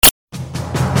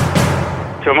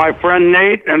To my friend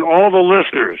Nate and all the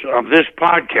listeners of this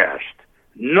podcast,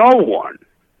 no one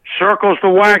circles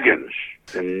the wagons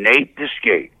than Nate the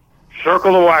Skate.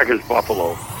 Circle the wagons,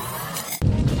 Buffalo.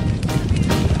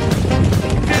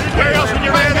 Where else would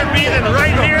you rather be than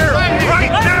right here,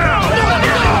 right now?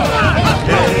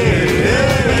 Hey,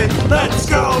 hey, let's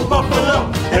go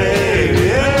Buffalo. Hey,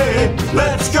 hey,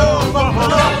 let's go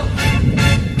Buffalo.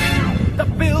 The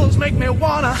Bills make me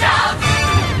wanna shout.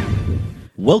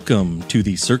 Welcome to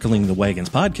the Circling the Wagons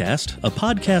podcast, a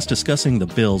podcast discussing the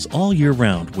Bills all year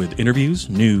round with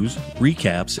interviews, news,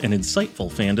 recaps, and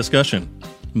insightful fan discussion.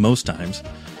 Most times.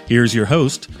 Here's your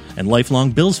host and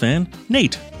lifelong Bills fan,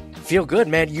 Nate. Feel good,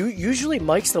 man. Usually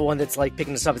Mike's the one that's like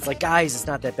picking us up. It's like, guys, it's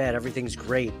not that bad. Everything's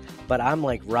great. But I'm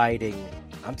like riding.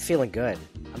 I'm feeling good.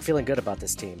 I'm feeling good about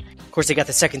this team. Of course, they got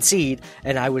the second seed,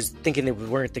 and I was thinking they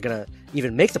weren't going to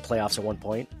even make the playoffs at one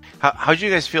point. How'd you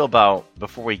guys feel about,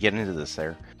 before we get into this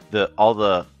there, all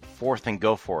the fourth and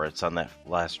go for it's on that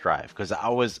last drive? Because I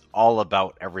was all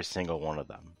about every single one of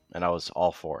them, and I was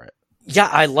all for it. Yeah,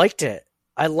 I liked it.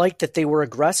 I liked that they were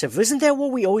aggressive. Isn't that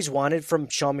what we always wanted from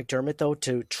Sean McDermott, though,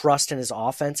 to trust in his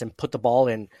offense and put the ball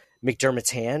in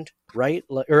McDermott's hand, right?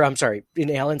 Or, I'm sorry, in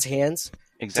Allen's hands?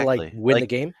 Exactly. To win the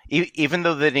game. Even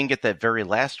though they didn't get that very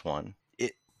last one,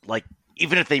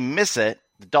 even if they miss it,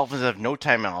 the Dolphins have no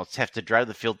timeouts, have to drive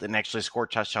the field and actually score a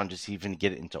touchdown just to even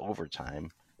get it into overtime.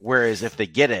 Whereas if they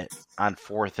get it on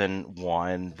 4th and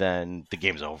 1, then the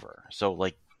game's over. So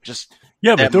but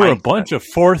there were a bunch of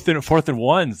fourth and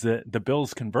ones that the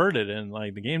Bills converted, and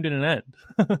the game didn't end.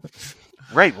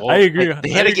 Right. Well, I agree. They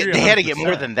had to get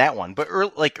more than that one. But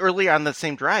earlier on the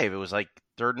same drive, it was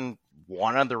 3rd and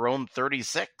 1 on their own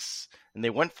 36, and they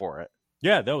went for it.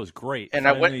 Yeah, that was great. And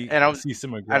see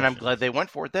some aggression. And I'm glad they went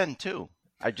for it then too.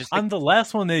 On the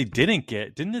last one they didn't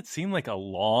get, didn't it seem like a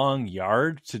long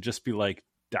yard to just be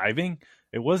diving?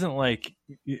 It wasn't like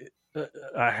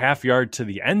a half yard to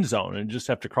the end zone and just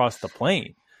have to cross the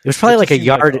plane. It was probably a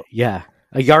yard,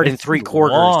 a yard and 3/4.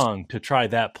 Long to try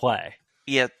that play.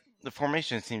 Yeah, the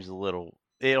formation seems a little.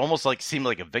 It almost seemed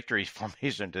like a victory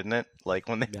formation, didn't it?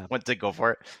 When they went to go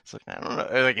for it, it's I don't know,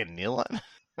 a kneel on.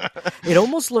 It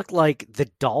almost looked like the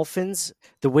Dolphins,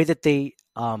 the way that they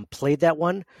played that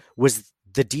one was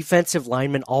the defensive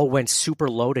linemen all went super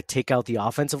low to take out the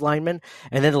offensive linemen,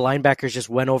 and then the linebackers just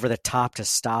went over the top to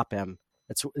stop him.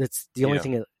 That's the only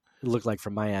thing it looked like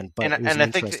from my end. But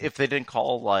I think if they didn't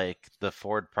call the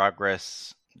forward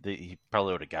progress, he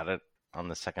probably would have got it on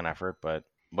the second effort. But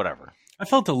whatever. I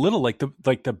felt a little like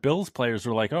the Bills players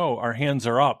were "Oh, our hands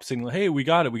are up," saying, "Hey, we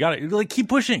got it." Keep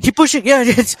pushing. Yeah,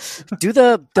 do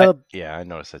the. I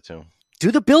noticed that too.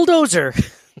 Do the bulldozer.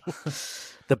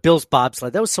 The Bills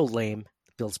bobsled. That was so lame.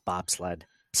 Bills bobsled.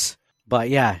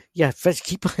 But yeah.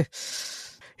 Keep.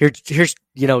 Here's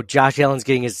Josh Allen's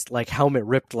getting his helmet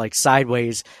ripped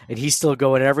sideways, and he's still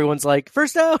going. And everyone's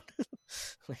first down.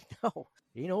 No,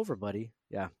 ain't over, buddy.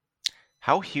 Yeah.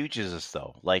 How huge is this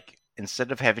though?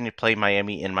 Instead of having to play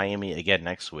Miami in Miami again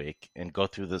next week and go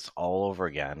through this all over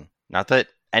again, not that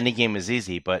any game is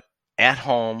easy, but at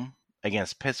home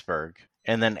against Pittsburgh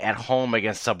and then at home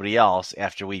against somebody else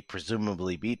after we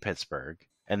presumably beat Pittsburgh,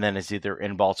 and then it's either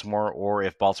in Baltimore or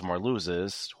if Baltimore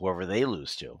loses, whoever they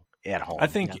lose to at home. I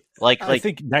think I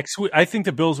think next week. I think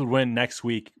the Bills would win next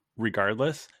week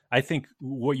regardless. I think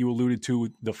what you alluded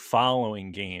to, the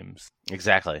following games,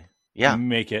 exactly. Yeah,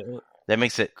 That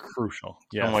makes it crucial.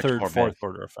 Yeah, so third, fourth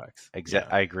quarter effects.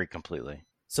 Exactly, I agree completely.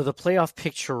 So the playoff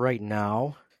picture right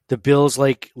now, the Bills,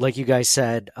 like you guys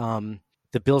said,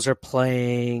 the Bills are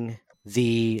playing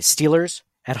the Steelers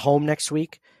at home next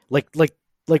week. Like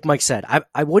Mike said,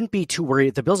 I wouldn't be too worried.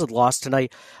 If the Bills had lost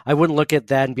tonight, I wouldn't look at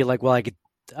that and be like, well,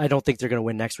 I don't think they're going to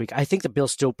win next week. I think the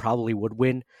Bills still probably would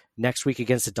win next week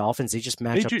against the Dolphins. They just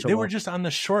match up. They were just on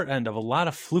the short end of a lot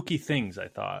of fluky things, I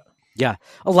thought. Yeah,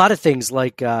 a lot of things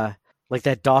like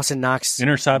that Dawson Knox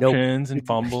interceptions and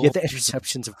fumbles. Yeah, the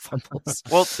interceptions and fumbles.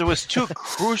 Well, there was 2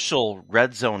 crucial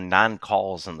red zone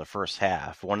non-calls in the first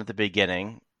half. One at the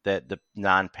beginning, that the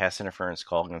non-pass interference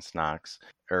call against Knox,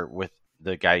 or with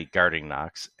the guy guarding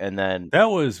Knox, and then that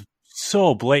was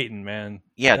so blatant, man.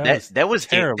 Yeah, that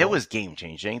was game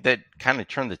changing. That kind of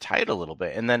turned the tide a little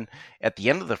bit. And then at the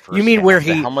end of the first, you mean half, where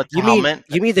you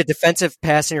mean the defensive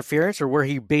pass interference, or where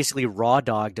he basically raw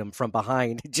dogged him from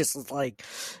behind? Just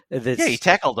he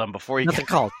tackled him before he nothing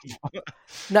called.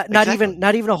 not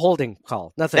even a holding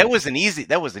call. Nothing. That was an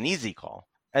easy call.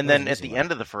 And then at the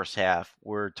end of the first half,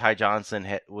 where Ty Johnson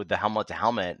hit with the helmet to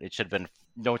helmet, it should have been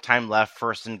no time left,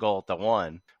 1st and goal at the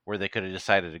 1, where they could have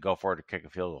decided to go for it to kick a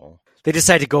field goal. They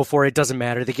decide to go for it. It doesn't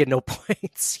matter. They get no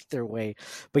points either way.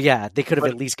 But yeah, they could have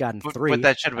at least gotten 3. But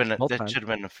that should have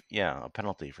been a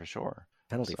penalty for sure.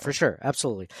 Penalty for sure,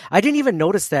 absolutely. I didn't even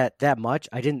notice that much.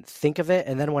 I didn't think of it,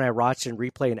 and then when I watched and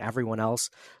replay, and everyone else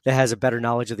that has a better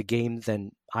knowledge of the game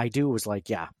than I do was like,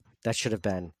 yeah, that should have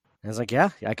been. And I was like,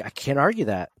 yeah, I can't argue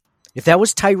that. If that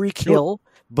was Tyreek Hill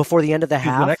before the end of the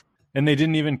half, and they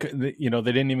didn't even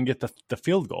get the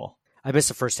field goal. I missed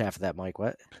the first half of that, Mike.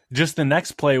 What? Just the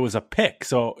next play was a pick,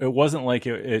 so it wasn't like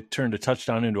it turned a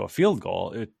touchdown into a field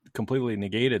goal. It completely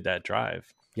negated that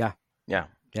drive. Yeah. Yeah.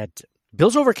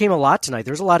 Bills overcame a lot tonight.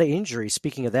 There's a lot of injuries.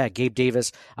 Speaking of that, Gabe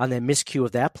Davis on that miscue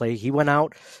of that play, he went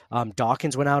out.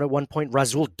 Dawkins went out at one point.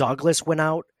 Rasul Douglas went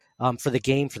out for the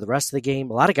game, for the rest of the game.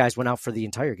 A lot of guys went out for the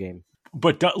entire game.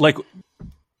 But like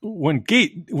when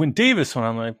Davis went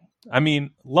on, like, I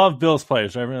mean, love Bills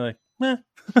players. Right? We're like, meh.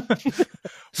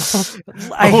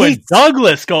 When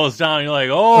Douglas goes down, you're like,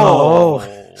 oh,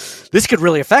 this could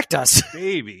really affect us,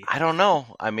 baby. I don't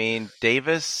know. I mean,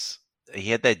 Davis. He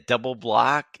had that double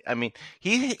block. I mean,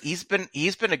 he's been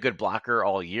a good blocker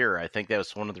all year. I think that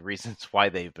was one of the reasons why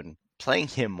they've been playing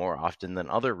him more often than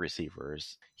other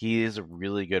receivers. He is a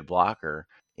really good blocker.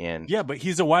 And yeah, but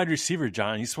he's a wide receiver,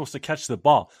 John. He's supposed to catch the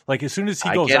ball. Like as soon as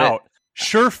he goes out,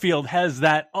 Sherfield has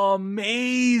that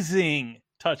amazing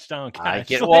touchdown catch. I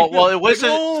get well. It was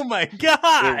oh my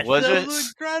god, it was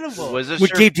incredible.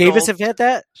 Would Gabe Davis have had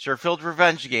that? Sherfield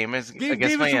revenge game against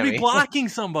Davis Miami. Would be blocking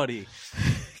somebody.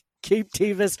 Gabe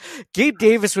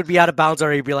Davis would be out of bounds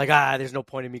already. He'd be like, there's no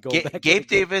point in me going back. Gabe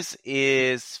Davis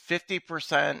is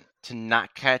 50% to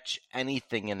not catch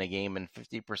anything in a game and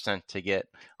 50% to get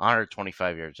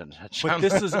 125 yards in a touchdown. But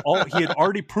this is all he had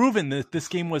already proven that this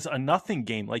game was a nothing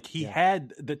game. Like he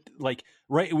had that, like,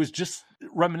 right. It was just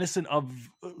reminiscent of,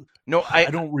 I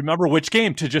don't remember which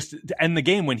game to end the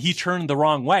game when he turned the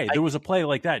wrong way. There was a play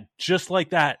like that, just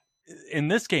like that. In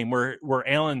this game, where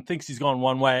Allen thinks he's going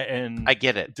one way, and I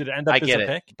get it. Did it end up as a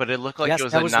pick? But it looked like it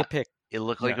was a pick. It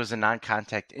looked like it was a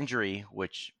non-contact injury,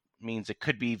 which means it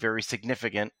could be very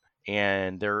significant.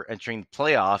 And they're entering the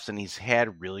playoffs, and he's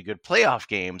had really good playoff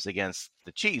games against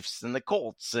the Chiefs and the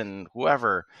Colts and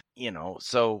whoever,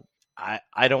 So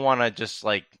I don't want to just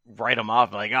like write him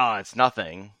off like, oh, it's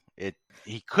nothing.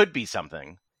 He could be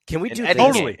something. Can we do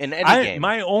totally in any game?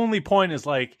 My only point is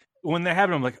like when they have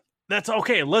him, I'm like, that's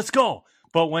okay, let's go.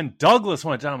 But when Douglas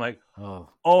went down, I'm like,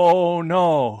 oh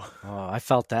no. Oh, I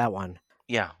felt that one.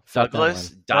 Yeah, Douglas,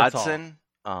 Dodson,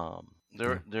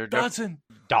 Dodson,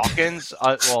 Dawkins.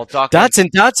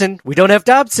 Dodson. We don't have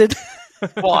Dobson.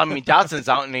 Well, I mean, Dodson's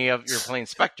out and you're playing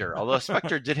Spectre. Although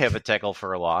Spectre did have a tackle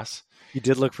for a loss. He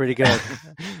did look pretty good.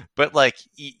 But like,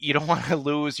 you don't want to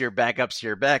lose your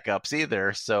backups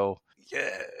either. So.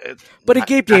 But it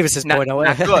gave Davis's point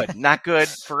away. Not good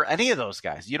for any of those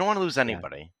guys. You don't want to lose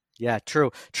anybody. Yeah,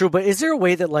 true. But is there a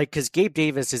way that because Gabe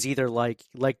Davis is either like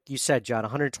you said, John,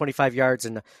 125 yards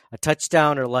and a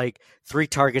touchdown, or like 3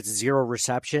 targets, 0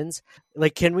 receptions?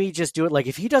 Like, can we just do it? Like,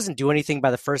 if he doesn't do anything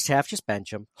by the first half, just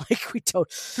bench him. Like, we don't.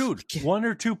 Dude, 1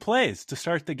 or 2 plays to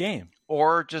start the game,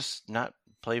 or just not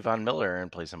play Von Miller and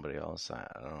play somebody else. I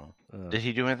don't know. Did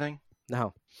he do anything?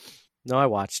 No, I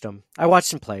watched him.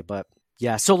 play, but.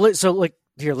 Yeah, so like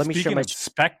here, let me share my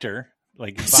Spectre,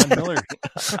 like Von Miller,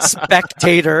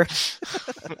 spectator,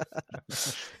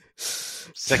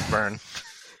 sick burn.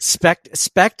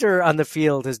 Spectre on the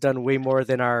field has done way more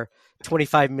than our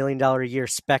 $25 million a year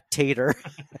spectator.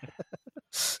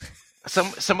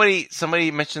 Somebody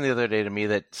mentioned the other day to me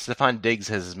that Stephon Diggs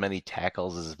has as many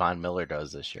tackles as Von Miller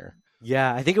does this year.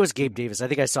 Yeah, I think it was Gabe Davis. I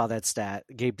think I saw that stat.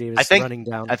 Gabe Davis running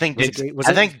down. I think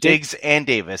Diggs and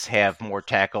Davis have more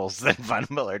tackles than Von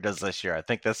Miller does this year. I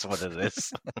think that's what it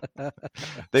is.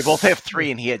 They both have 3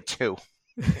 and he had 2.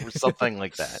 Or something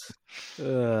like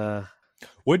that.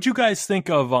 What'd you guys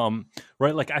think of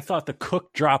right? Like I thought the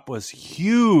Cook drop was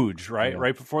huge, right? Yeah.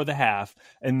 Right before the half.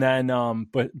 And then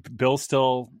but Bill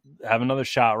still have another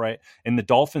shot, right? And the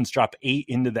Dolphins drop 8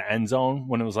 into the end zone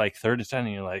when it was like 3rd and 10,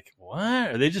 and you're like,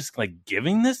 what? Are they just like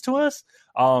giving this to us?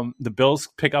 The Bills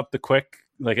pick up the quick,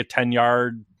 like a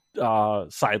 10-yard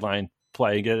sideline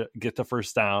play, get the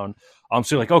first down.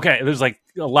 So you're like, okay, there's like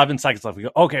 11 seconds left. We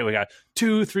go, okay, we got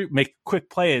 2, 3, make quick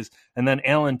plays, and then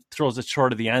Allen throws it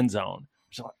short of the end zone.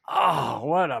 So like, oh,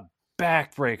 what a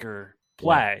backbreaker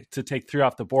play to take 3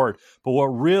 off the board. But what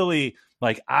really,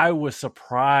 like, I was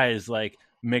surprised, like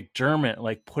McDermott,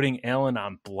 like putting Allen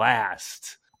on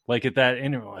blast, like at that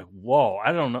interview, like, whoa,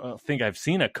 I don't think I've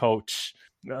seen a coach,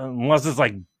 unless it's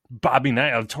like Bobby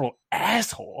Knight, a total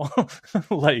asshole.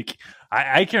 Like,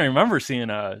 I can't remember seeing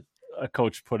a a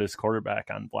coach put his quarterback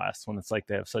on blast when it's like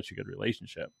they have such a good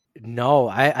relationship. No,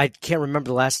 I can't remember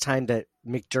the last time that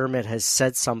McDermott has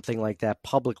said something like that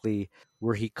publicly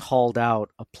where he called out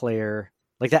a player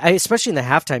like that. Especially in the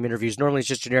halftime interviews. Normally it's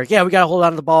just generic. Yeah, we got to hold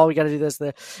on to the ball. We got to do this.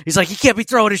 That. He's like, he can't be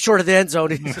throwing it short of the end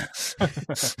zone.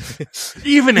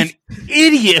 Even an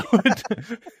idiot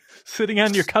sitting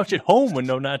on your couch at home would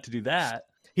know not to do that.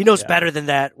 He knows better than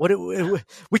that.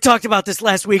 We talked about this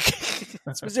last week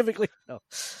specifically. No.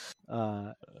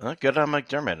 Good on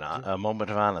McDermott. A moment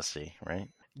of honesty, right?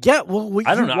 Yeah, well,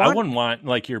 I don't know. I wouldn't want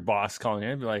like your boss calling in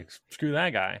and be like, "Screw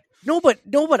that guy." No, but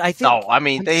I think. No, I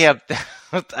mean they have.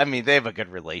 I mean they have a good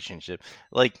relationship.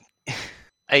 Like,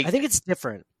 I think it's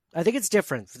different. I think it's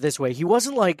different this way. He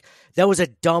wasn't like that was a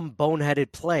dumb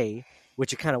boneheaded play,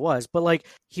 which it kind of was. But like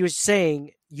he was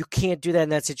saying, you can't do that in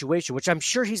that situation, which I'm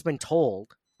sure he's been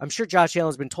told. I'm sure Josh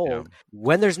Allen's been told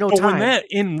when there's no time. When that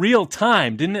in real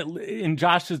time, didn't it? In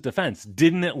Josh's defense,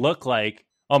 didn't it look like,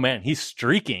 oh man, he's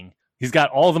streaking. He's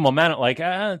got all the momentum. Like,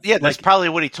 that's probably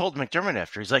what he told McDermott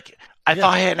after. He's like, I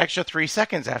thought I had an extra 3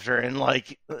 seconds after, and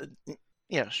like,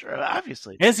 yeah, sure,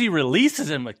 obviously. As he releases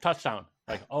him, like touchdown,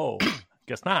 like, oh,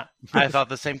 guess not. I thought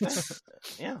the same thing.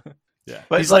 Yeah.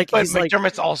 But he's like,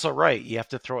 McDermott's also right. You have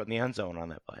to throw it in the end zone on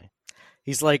that play.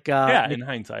 He's like, in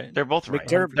hindsight, they're both right.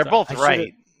 They're both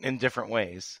right in different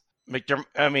ways.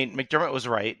 McDermott was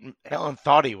right. Allen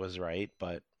thought he was right,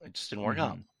 but it just didn't work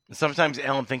out. Sometimes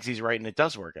Allen thinks he's right, and it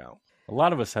does work out. A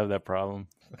lot of us have that problem.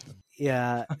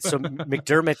 Yeah. So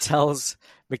McDermott tells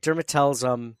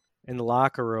in the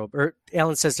locker room, or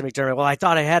Allen says to McDermott, "Well, I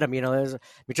thought I had him." You know,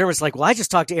 McDermott's like, "Well, I just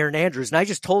talked to Aaron Andrews, and I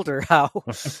just told her how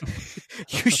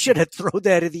you should have thrown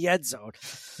that in the end zone."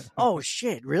 Oh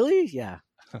shit! Really? Yeah.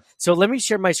 So let me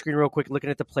share my screen real quick, looking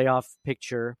at the playoff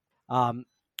picture.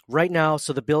 Right now,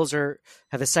 so the Bills have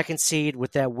the second seed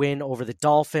with that win over the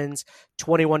Dolphins,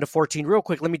 21-14. Real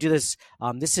quick, let me do this.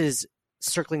 This is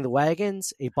Circling the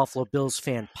Wagons, a Buffalo Bills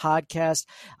fan podcast.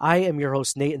 I am your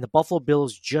host, Nate, and the Buffalo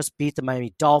Bills just beat the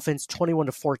Miami Dolphins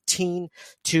 21-14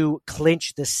 to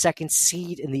clinch the second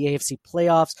seed in the AFC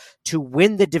playoffs, to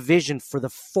win the division for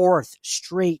the fourth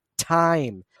straight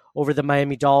time over the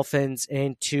Miami Dolphins,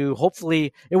 and to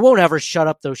hopefully it won't ever shut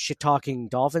up those shit-talking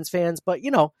Dolphins fans, but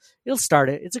you know, it'll start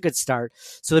it. It's a good start.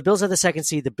 So the Bills are the second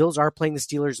seed. The Bills are playing the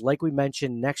Steelers, like we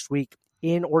mentioned, next week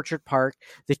in Orchard Park.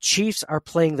 The Chiefs are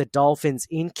playing the Dolphins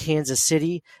in Kansas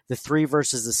City, the 3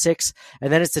 versus the 6.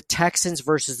 And then it's the Texans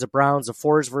versus the Browns, the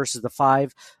 4s versus the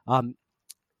 5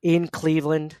 in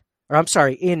Cleveland. Or I'm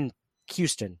sorry, in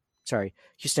Houston. Sorry,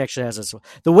 Houston actually has this.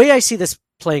 The way I see this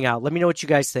playing out, let me know what you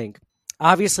guys think.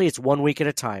 Obviously, it's 1 week at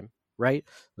a time, right?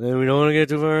 We don't want to get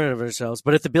too far ahead of ourselves.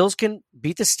 But if the Bills can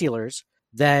beat the Steelers,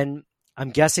 then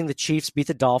I'm guessing the Chiefs beat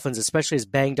the Dolphins, especially as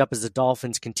banged up as the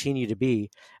Dolphins continue to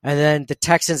be. And then the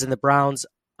Texans and the Browns.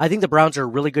 I think the Browns are a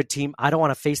really good team. I don't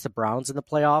want to face the Browns in the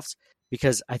playoffs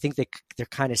because I think they're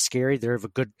kind of scary. They have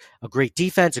a great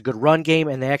defense, a good run game,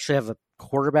 and they actually have a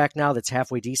quarterback now that's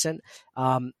halfway decent.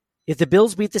 If the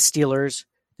Bills beat the Steelers,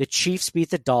 the Chiefs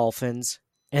beat the Dolphins,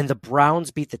 and the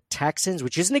Browns beat the Texans,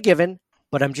 which isn't a given,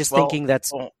 but I'm just thinking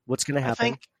that's what's going to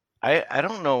happen. I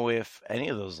don't know if any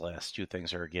of those last two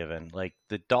things are a given. Like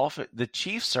the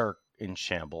Chiefs are in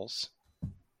shambles,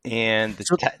 and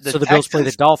the Bills play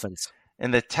the Dolphins,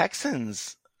 and the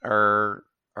Texans are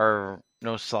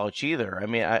no slouch either. I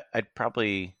mean, I'd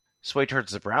probably sway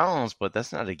towards the Browns, but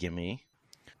that's not a gimme.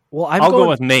 Well, I'll go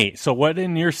with Nate. So, what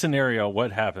in your scenario?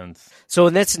 What happens? So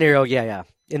in that scenario, yeah.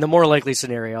 In the more likely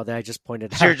scenario that I just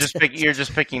pointed out, you're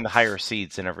just picking the higher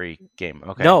seeds in every game.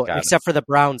 Okay, no, except for the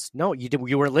Browns. No,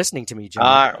 you weren't listening to me,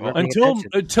 John.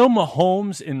 Until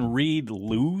Mahomes and Reed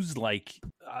lose, like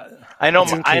I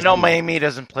know Miami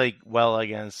doesn't play well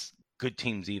against good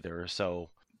teams either. So,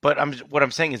 but what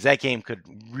I'm saying is that game could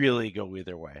really go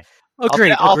either way.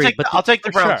 Agreed. I'll take the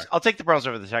Browns. Sure. I'll take the Browns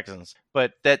over the Texans,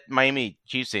 but that Miami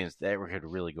Chiefs game, that could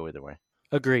really go either way.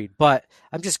 Agreed, but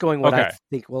I'm just going what I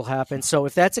think will happen. So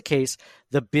if that's the case,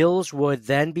 the Bills would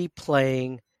then be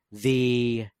playing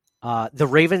the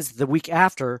Ravens the week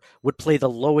after would play the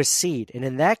lowest seed. And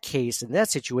in that case, in that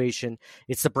situation,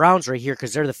 it's the Browns right here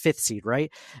because they're the 5th seed, right?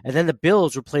 And then the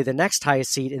Bills would play the next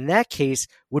highest seed. In that case,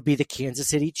 would be the Kansas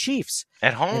City Chiefs.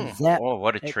 At home.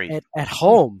 What a treat. At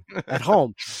home. At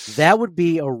home. That would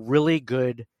be a really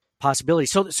good possibility.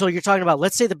 So you're talking about,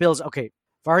 let's say the Bills, okay,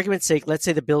 for argument's sake, let's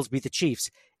say the Bills beat the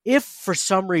Chiefs. If for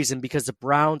some reason, because the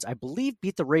Browns, I believe,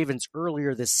 beat the Ravens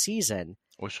earlier this season,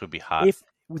 which would be hot.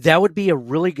 That would be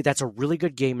that's a really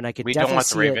good game, and I could definitely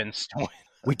see it. We don't want the Ravens to win.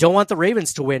 We don't want the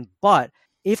Ravens to win, but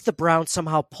if the Browns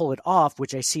somehow pull it off,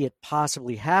 which I see it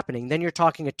possibly happening, then you're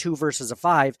talking a 2 versus a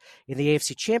 5 in the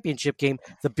AFC Championship game.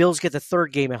 The Bills get the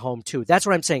third game at home too. That's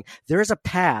what I'm saying. There is a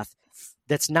path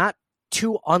that's not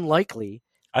too unlikely.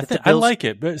 I like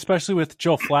it, but especially with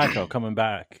Joe Flacco coming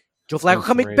back. Joe Flacco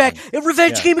coming back. A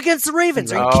revenge game against the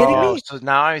Ravens. Are you kidding me? So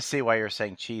now I see why you're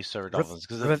saying Chiefs or Dolphins.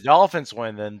 Because if the Dolphins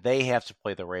win, then they have to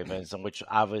play the Ravens, in which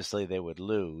obviously they would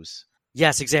lose.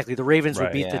 Yes, exactly. The Ravens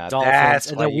would beat the Dolphins. That's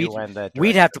and why then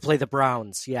we'd have to play the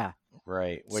Browns. Yeah.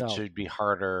 Right. Which would be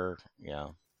harder. Yeah.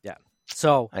 Yeah.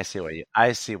 So I see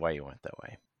why you went that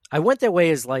way. I went that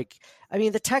way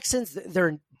the Texans,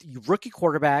 they're rookie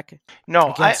quarterback.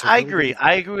 No, I agree.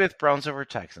 I agree with Browns over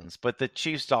Texans, but the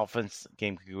Chiefs-Dolphins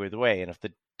game could go either way. And if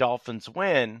the Dolphins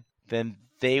win, then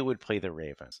they would play the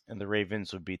Ravens, and the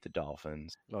Ravens would beat the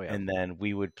Dolphins. Oh, yeah. And then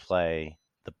we would play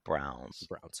the Browns.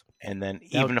 And then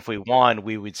even if we won,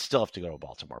 we would still have to go to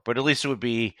Baltimore. But at least it would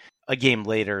be a game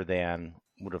later than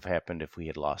would have happened if we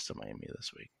had lost to Miami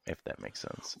this week, if that makes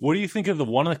sense. What do you think of the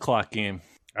 1:00 game?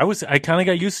 I kind of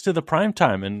got used to the prime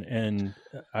time, and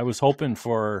I was hoping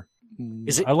for.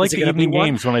 I like the evening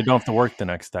games when I don't have to work the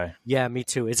next day. Yeah, me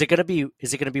too. Is it gonna be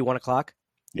 1:00?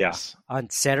 Yes. On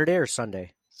Saturday or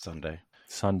Sunday? Sunday.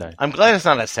 I'm glad it's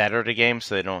not a Saturday game,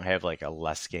 so they don't have like a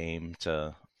less day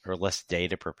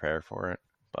to prepare for it.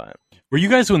 But were you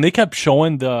guys when they kept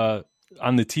showing during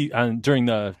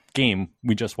the game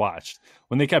we just watched,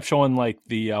 when they kept showing like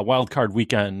the wild card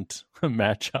weekend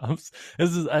matchups?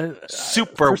 This is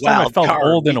super first time wild I felt card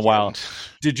old weekend. in a while.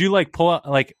 Did you like pull out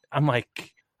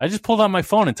I just pulled out my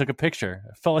phone and took a picture.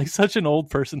 It felt like such an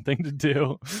old person thing to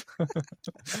do.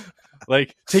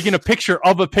 Like taking a picture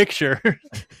of a picture.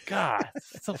 God,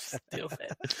 so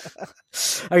stupid.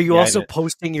 Are you also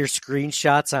posting your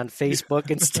screenshots on Facebook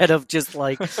instead of just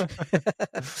like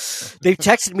they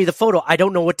texted me the photo? I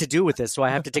don't know what to do with this, so I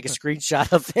have to take a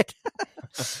screenshot of it.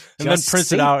 And then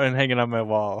print it out and hang it on my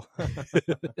wall.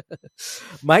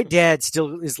 My dad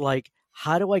still is like,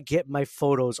 how do I get my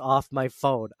photos off my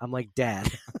phone? I'm like,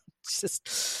 Dad,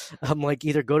 I'm like,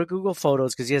 either go to Google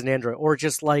Photos because he has an Android, or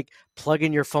just like plug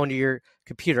in your phone to your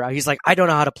computer. He's like, I don't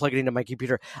know how to plug it into my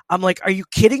computer. I'm like, are you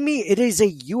kidding me? It is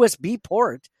a USB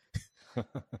port.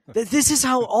 This is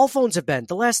how all phones have been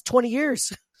the last 20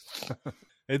 years.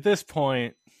 At this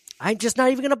point, I'm just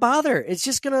not even going to bother. He's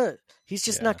just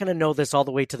not going to know this all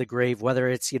the way to the grave, whether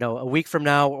it's, a week from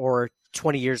now or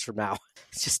 20 years from now.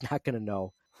 He's just not going to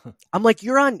know. I'm like,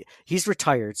 he's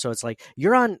retired. So it's like,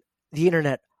 you're on the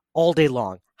internet all day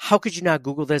long. How could you not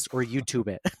Google this or YouTube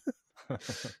it?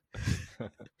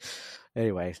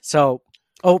 Anyway, so,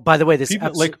 by the way,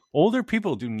 older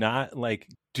people do not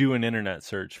do an internet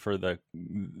search for the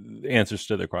answers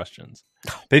to their questions.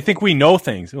 They think we know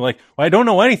things. They're like, well, I don't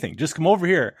know anything. Just come over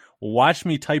here. Watch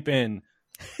me type in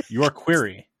your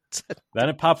query. Then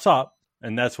it pops up.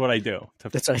 And that's what I do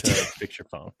to fix your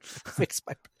phone.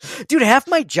 Dude, half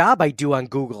my job I do on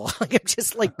Google. I'm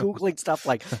just like Googling stuff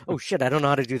like, oh shit, I don't know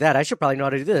how to do that. I should probably know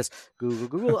how to do this.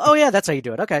 Google. Oh yeah, that's how you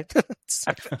do it. Okay.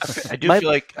 I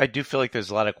do feel like there's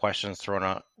a lot of questions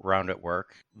thrown around at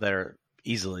work that are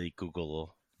easily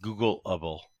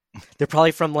Googleable. They're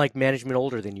probably from like management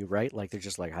older than you, right? Like they're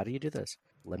just like, how do you do this?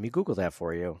 Let me Google that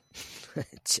for you.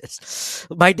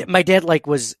 My dad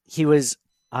he was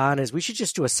we should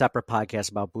just do a separate podcast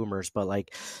about boomers, but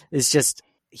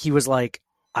he was like,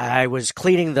 I was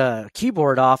cleaning the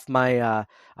keyboard off my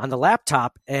on the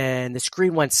laptop and the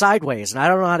screen went sideways and I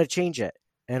don't know how to change it.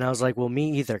 And I was like, well,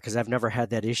 me either, because I've never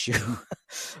had that issue.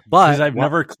 But I've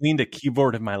never cleaned a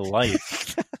keyboard in my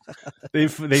life. They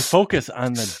focus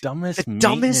on the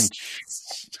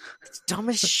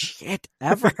dumbest shit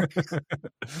ever.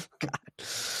 God.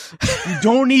 You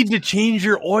don't need to change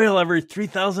your oil every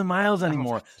 3,000 miles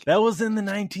anymore. That was in the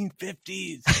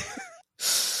 1950s.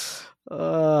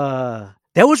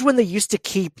 That was when they used to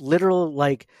keep literal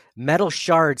metal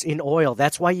shards in oil.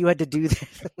 That's why you had to do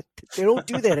that. They don't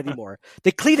do that anymore.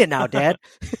 They clean it now, Dad.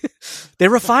 They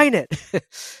refine it.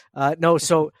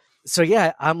 So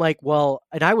yeah, I'm like, well,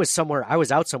 and I was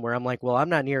out somewhere. I'm like, well, I'm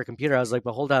not near a computer. I was like,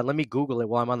 but hold on, let me Google it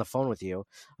while I'm on the phone with you.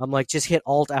 I'm like, just hit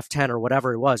Alt F10 or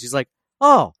whatever it was. He's like,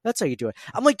 oh, that's how you do it.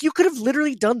 I'm like, you could have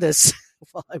literally done this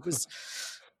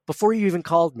before you even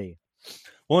called me.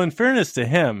 Well, in fairness to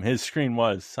him, his screen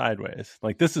was sideways.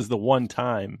 Like, this is the one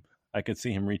time I could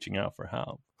see him reaching out for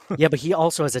help. Yeah, but he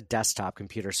also has a desktop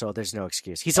computer, so there's no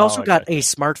excuse. He's also got a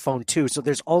smartphone, too, so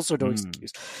there's also no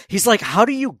excuse. He's like, how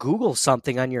do you Google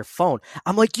something on your phone?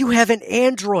 I'm like, you have an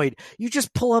Android. You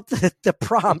just pull up the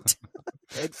prompt.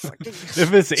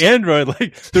 If it's Android,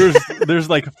 there's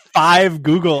 5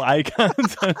 Google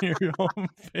icons on your home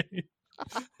page.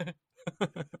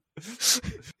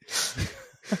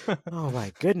 Oh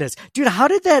my goodness, dude! How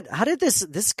did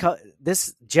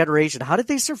this generation? How did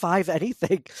they survive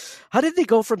anything? How did they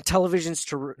go from televisions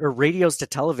to or radios to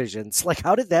televisions? Like,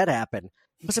 how did that happen?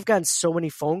 Must have gotten so many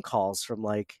phone calls from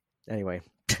anyway.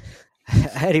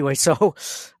 So,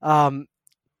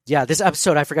 yeah, this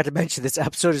episode, I forgot to mention, this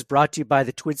episode is brought to you by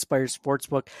the Twin Spires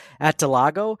Sportsbook at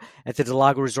Delago, at the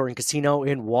Delago Resort and Casino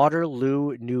in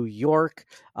Waterloo, New York.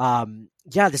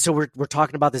 So we're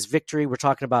talking about this victory. We're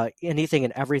talking about anything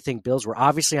and everything Bills. We're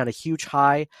obviously on a huge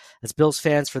high as Bills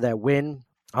fans for that win.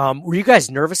 Were you guys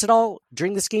nervous at all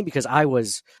during this game? Because I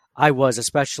was,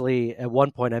 especially at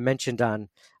one point I mentioned on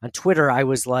Twitter, I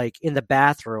was like in the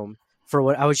bathroom for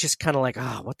what I was just kind of like,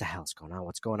 what the hell's going on?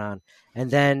 What's going on?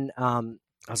 And then,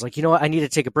 I was like, you know what? I need to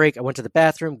take a break. I went to the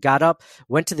bathroom, got up,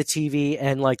 went to the TV,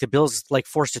 and the Bills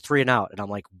forced a 3-and-out. And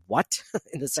I'm like, what?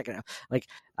 In the second half,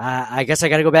 I guess I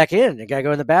got to go back in. I got to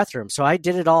go in the bathroom. So I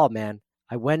did it all, man.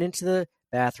 I went into the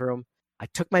bathroom. I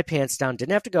took my pants down,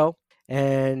 didn't have to go,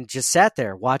 and just sat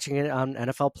there watching it on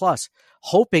NFL Plus,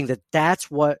 hoping that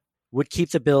that's what would keep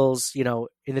the Bills,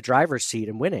 in the driver's seat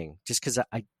and winning. Just because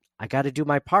I got to do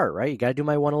my part, right? You got to do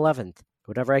my 111th.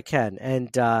 Whatever I can. And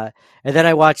then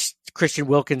I watched Christian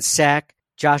Wilkins sack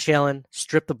Josh Allen,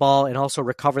 strip the ball, and also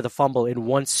recover the fumble in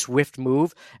one swift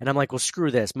move. And I'm like, well,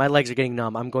 screw this. My legs are getting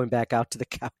numb. I'm going back out to the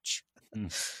couch.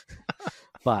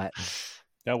 But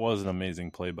that was an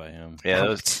amazing play by him.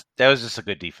 Yeah, that was just a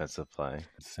good defensive play.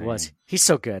 It was. He's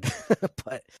so good.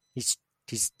 But he's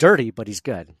dirty, but he's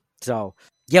good. So,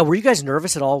 yeah, were you guys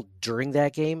nervous at all during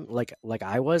that game? Like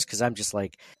I was? Because I'm just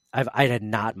like, I had a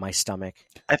knot in my stomach.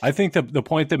 I think the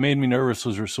point that made me nervous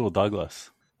was Rasul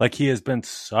Douglas. He has been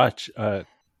such a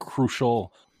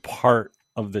crucial part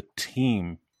of the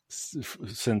team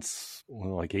since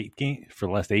 8 games, for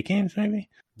the last 8 games, maybe.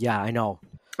 Yeah, I know.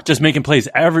 Just making plays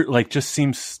just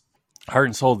seems heart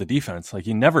and soul of the defense.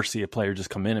 You never see a player just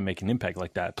come in and make an impact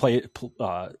like that.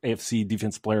 AFC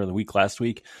Defensive Player of the Week last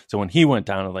week. So when he went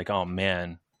down, I'm like, oh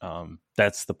man,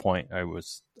 that's the point.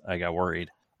 I got worried.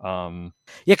 Yeah,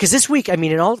 because this week,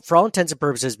 for all intents and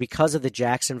purposes, because of the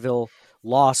Jacksonville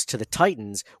loss to the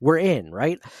Titans, we're in,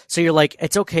 right? So you're like,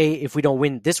 it's okay if we don't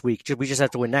win this week. We just have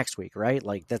to win next week, right?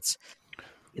 That's.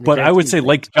 But I would say,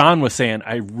 like John was saying,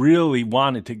 I really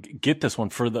wanted to get this one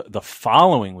for the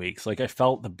following weeks. I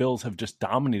felt the Bills have just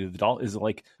dominated the Dolphins. Is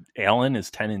it Allen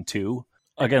is 10-2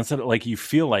 against it? You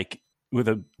feel like with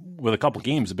a couple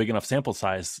games, a big enough sample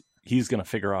size, he's going to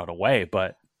figure out a way.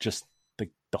 But just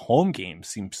the home game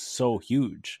seems so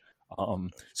huge.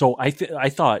 So I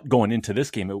thought going into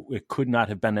this game, it could not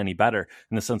have been any better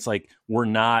in the sense we're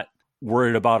not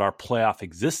worried about our playoff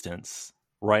existence,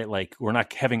 right? We're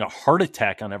not having a heart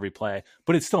attack on every play,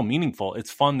 but it's still meaningful.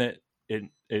 It's fun that it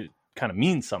kind of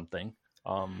means something.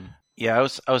 Yeah,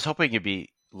 I was hoping it'd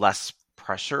be less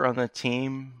pressure on the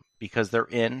team because they're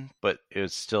in, but it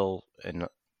was still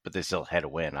but they still had to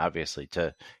win, obviously,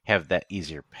 to have that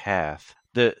easier path.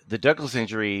 The Douglas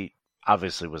injury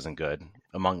obviously wasn't good,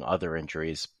 among other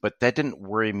injuries, but that didn't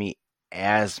worry me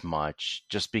as much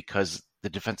just because the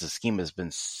defensive scheme has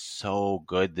been so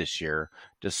good this year,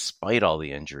 despite all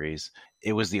the injuries.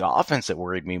 It was the offense that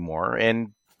worried me more,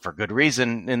 and for good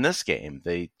reason in this game.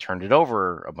 They turned it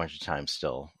over a bunch of times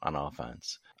still on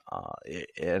offense. It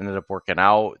ended up working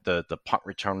out. The punt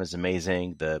return was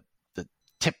amazing. The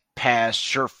tip pass,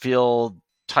 sure field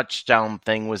touchdown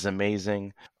thing was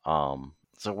amazing.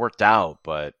 So it worked out,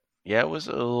 but yeah, it was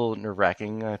a little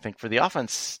nerve-wracking, I think, for the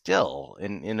offense still,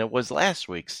 and it was last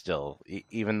week still,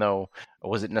 even though I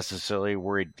wasn't necessarily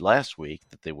worried last week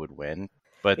that they would win.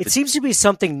 But it seems to be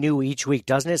something new each week,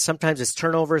 doesn't it? Sometimes it's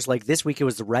turnovers. Like this week, it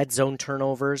was the red zone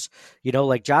turnovers.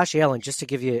 Josh Allen, just to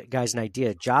give you guys an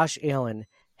idea, Josh Allen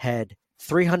had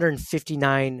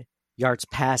 359 yards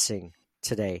passing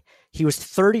today. He was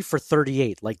 30 for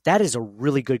 38. That is a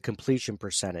really good completion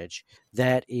percentage.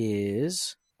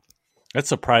 That's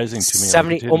surprising to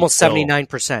me. Almost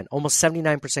 79%. Almost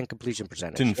 79% completion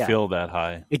percentage. Didn't feel that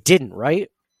high. It didn't,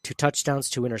 right? 2 touchdowns,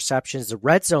 2 interceptions.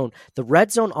 The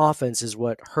red zone offense is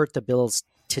what hurt the Bills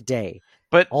today.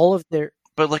 But look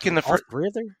in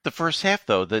the first half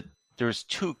though, that there was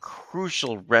 2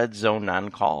 crucial red zone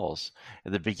non-calls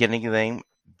at the beginning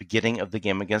of the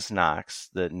game against Knox,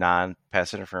 the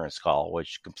non-pass interference call,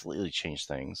 which completely changed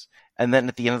things. And then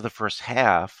at the end of the first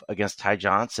half against Ty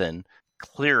Johnson,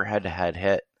 clear head-to-head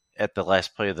hit at the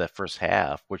last play of the first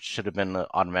half, which should have been an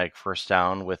automatic first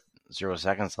down with 0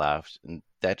 seconds left, and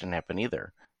that didn't happen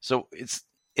either. So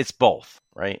it's both,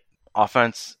 right?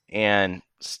 Offense and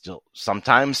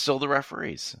sometimes still the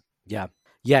referees. Yeah,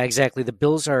 exactly. The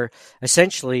Bills are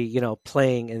essentially,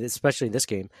 playing, and especially in this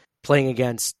game, playing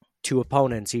against 2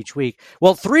 opponents each week.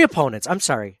 Well, 3 opponents. I'm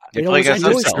sorry. They play against I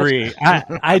themselves. disagree.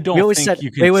 I don't We always think said,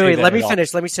 you can wait. say that Let me at all.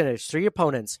 finish. Let me finish. 3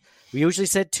 opponents. We usually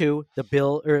said 2, the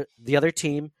Bill or the other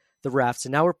team, the refs,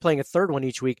 and now we're playing a third one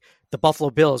each week, the Buffalo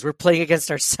Bills. We're playing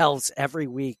against ourselves every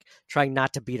week, trying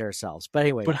not to beat ourselves. But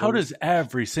anyway. But how does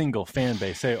every single fan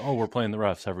base say, "Oh, we're playing the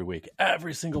refs every week"?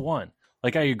 Every single one.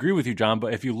 Like, I agree with you, John.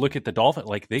 But if you look at the Dolphins,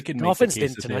 like they can Dolphins make the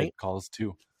case didn't that they had tonight. calls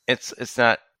too. It's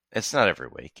not every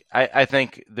week. I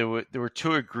think there were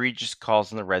 2 egregious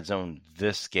calls in the red zone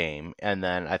this game, and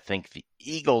then I think the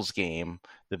Eagles game,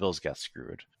 the Bills got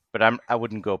screwed. But I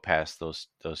wouldn't go past those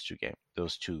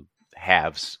 2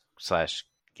 halves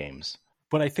 / games.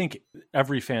 But I think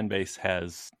every fan base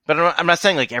has. But I'm not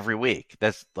saying like every week.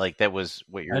 That was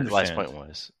what your last point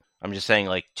was. I'm just saying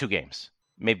like 2 games,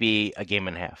 maybe a game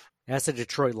and a half. That's the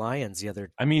Detroit Lions the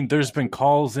other. I mean, there's been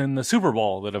calls in the Super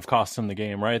Bowl that have cost them the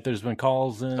game, right? There's been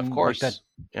calls in, Of course. like that.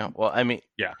 Yeah. Well, I mean,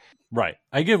 Yeah, right.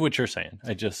 I get what you're saying.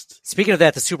 I just Speaking of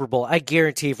that, the Super Bowl, I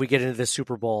guarantee if we get into the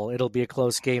Super Bowl, it'll be a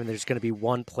close game and there's going to be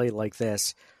one play like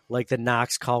this, like the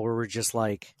Knox call where we're just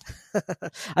like,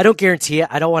 I don't guarantee it.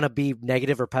 I don't want to be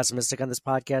negative or pessimistic on this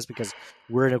podcast because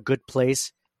we're in a good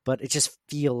place, but it just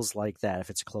feels like that if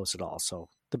it's close at all. So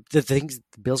the things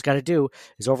the Bills got to do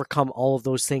is overcome all of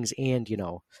those things and,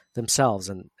 themselves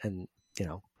and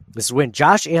this is win.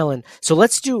 Josh Allen. So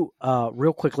let's do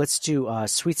real quick. Let's do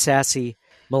Sweet Sassy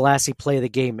Molassy play of the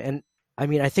game. And I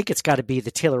mean, I think it's got to be the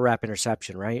Taylor Rapp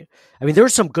interception, right? I mean, there were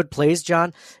some good plays,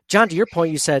 John. John, to your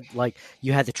point, you said like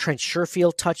you had the Trent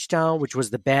Sherfield touchdown, which was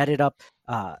the batted up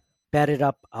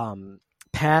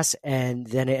pass, and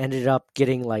then it ended up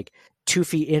getting like 2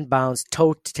 feet inbounds,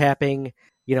 toe tapping,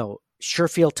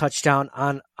 Sherfield touchdown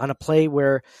on a play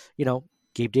where,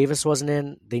 Gabe Davis wasn't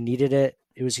in. They needed it.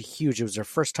 It was huge. It was their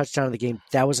first touchdown of the game.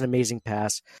 That was an amazing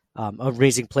pass,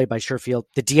 amazing play by Sherfield.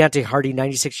 The Deontay Hardy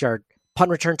 96-yard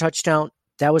punt return touchdown,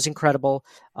 that was incredible.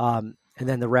 And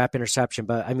then the Rapp interception.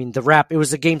 But, I mean, it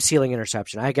was the game-sealing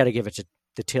interception. I got to give it to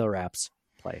the Taylor Rapp's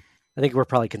play. I think we're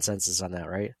probably consensus on that,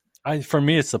 right? For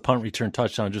me, it's the punt return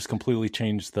touchdown. Just completely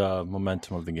changed the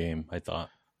momentum of the game, I thought.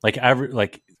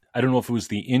 I don't know if it was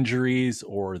the injuries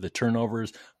or the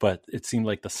turnovers, but it seemed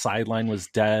like the sideline was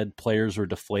dead. Players were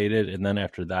deflated. And then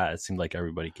after that, it seemed like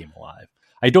everybody came alive.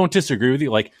 I don't disagree with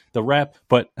you, like the Rapp,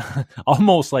 but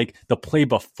almost like the play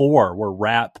before where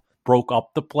Rapp broke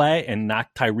up the play and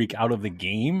knocked Tyreek out of the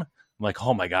game. I'm like,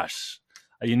 oh my gosh,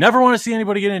 you never want to see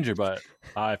anybody get injured, but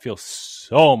I feel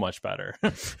so much better.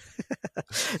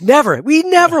 We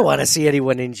never want to see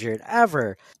anyone injured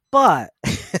ever. But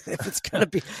if it's going to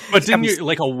be, but didn't you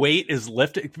like a weight is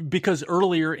lifted because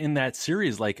earlier in that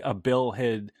series, like a Bill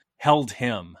had held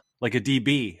him. Like a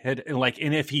DB had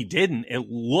and if he didn't, it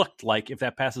looked like if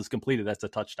that pass is completed, that's a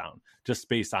touchdown just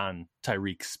based on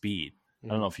Tyreek's speed. I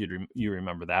don't know if you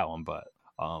remember that one, but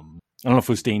I don't know if it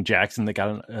was Dane Jackson that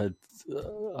got an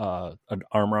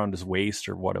arm around his waist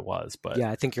or what it was. But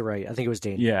yeah, I think you're right. I think it was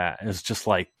Dane. Yeah, it was just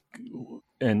like,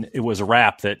 and it was a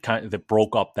Rapp that that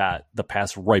broke up the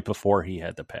pass right before he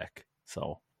had the pick.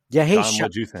 So yeah, hey, John,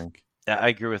 what do you think? I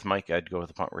agree with Mike. I'd go with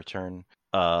the punt return.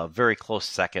 Very close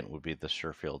second would be the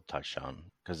Sherfield touchdown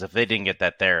because if they didn't get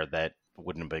that there, that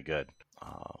wouldn't have been good.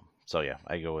 So yeah,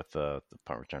 I go with the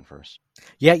punt return first.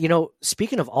 Yeah,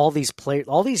 speaking of all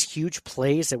these huge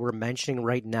plays that we're mentioning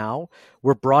right now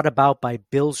were brought about by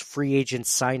Bills free agent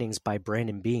signings by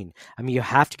Brandon Beane. I mean, you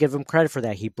have to give him credit for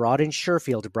that. He brought in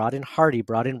Sherfield, he brought in Hardy,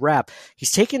 brought in Rapp.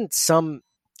 He's taken some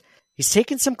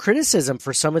criticism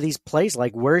for some of these plays.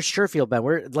 Like, where's Sherfield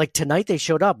been? Like tonight they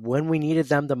showed up when we needed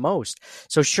them the most.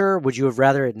 So sure, would you have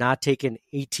rather it not taken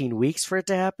 18 weeks for it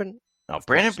to happen? No,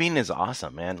 Brandon Beane is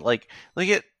awesome, man. Like, look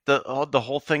at the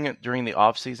whole thing during the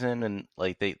offseason and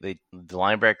like the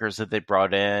linebackers that they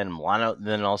brought in, Milano,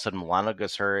 then all of a sudden Milano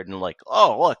gets hurt and like,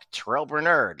 oh look, Terrell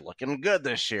Bernard looking good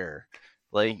this year.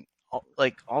 Like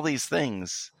all these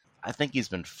things. I think he's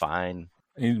been fine.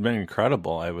 He's been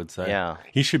incredible, I would say. Yeah.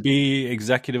 He should be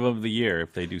executive of the year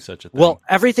if they do such a thing. Well,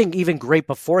 everything even great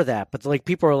before that, but like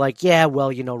people are like, yeah,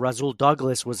 well, Rasul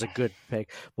Douglas was a good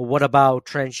pick, but what about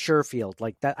Trent Sherfield?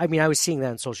 Like that. I mean, I was seeing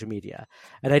that on social media,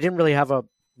 and I didn't really have a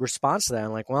response to that.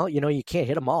 I'm like, well, you can't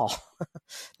hit them all,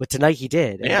 but tonight he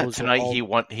did. Yeah, tonight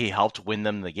he helped win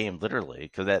them the game literally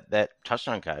because that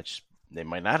touchdown catch. They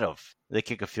might not have. They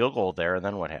kick a field goal there, and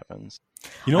then what happens?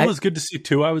 It was good to see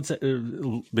too. I would say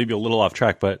maybe a little off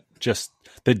track, but just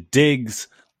the Diggs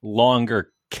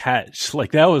longer catch,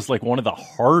 like that was like one of the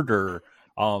harder.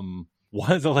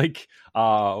 Was like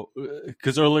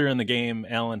because earlier in the game,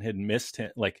 Allen had missed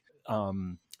him. Like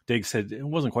Diggs said, it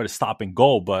wasn't quite a stop and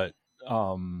go, but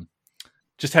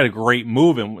just had a great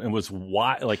move and was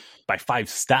wide, like by 5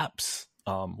 steps,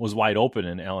 was wide open,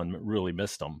 and Allen really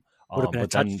missed him. Would have been a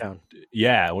touchdown.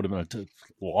 Yeah, it would have been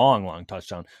a long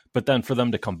touchdown. But then for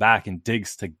them to come back and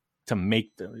Diggs to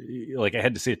make like, I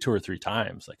had to see it 2 or 3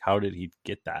 times. Like, how did he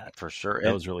get that? For sure.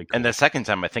 That was really cool. And the second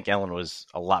time, I think Allen was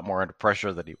a lot more under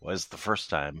pressure than he was the first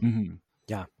time.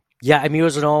 Mm-hmm. Yeah, I mean, it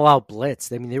was an all-out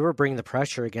blitz. I mean, they were bringing the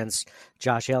pressure against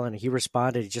Josh Allen. He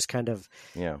responded. He just kind of...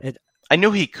 Yeah. I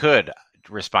knew he could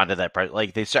respond to that pressure.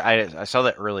 Like, I saw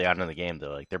that early on in the game,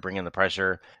 though. Like, they're bringing the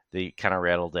pressure. They kind of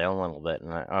rattled Allen a little bit.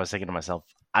 And I was thinking to myself,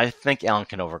 I think Allen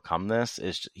can overcome this.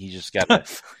 He just got to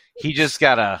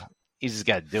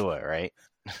do it, right?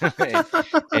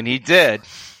 and he did.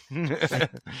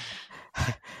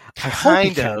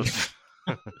 Kind of.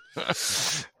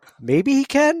 Maybe he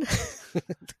can.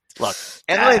 Look,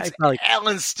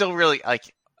 Allen's still really,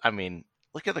 like, I mean,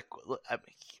 look at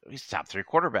he's top 3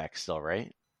 quarterback still,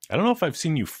 right? I don't know if I've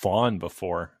seen you fawn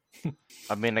before.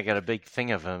 I mean, I got a big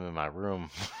thing of him in my room.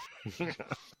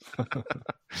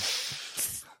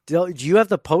 Do you have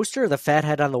the poster or the fat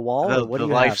head on the wall? Or what the do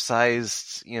you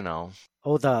life-sized,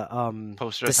 Oh, the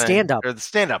poster the thing. stand-up. Or the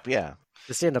stand-up, yeah.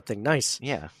 The stand-up thing. Nice.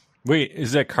 Yeah. Wait,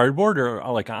 is that cardboard or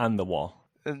like on the wall?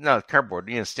 No, cardboard.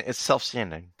 It's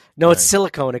self-standing. No, it's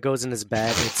silicone. It goes in his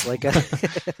bag. It's like a...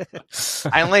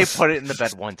 I only put it in the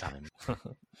bed one time.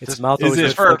 Its mouth Is always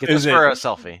it for looks like it's... for a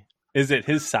selfie. Is it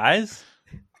his size?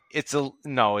 It's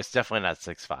definitely not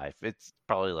 6'5". It's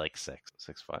probably like 6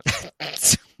 foot.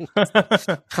 I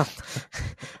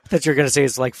thought you were going to say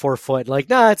it's like 4 foot. Like,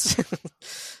 no, it's...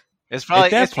 It's probably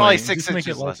 6 just make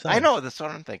it inches less less. size. I know, that's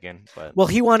what I'm thinking. But Well,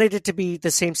 he wanted it to be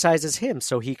the same size as him,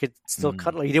 so he could still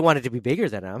cuddle. He didn't want it to be bigger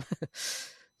than him.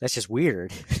 That's just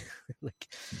weird.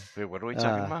 wait, what are we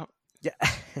talking about? Yeah.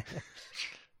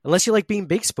 Unless you like being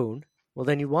Big Spoon, well,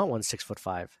 then you want one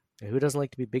 6'5". And who doesn't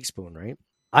like to be Big Spoon, right?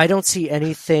 I don't see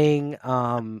anything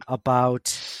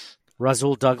about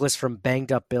Rasul Douglas from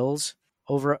Banged Up Bills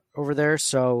over there.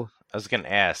 So I was going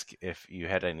to ask if you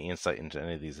had any insight into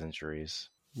any of these injuries.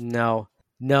 No,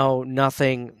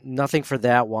 nothing for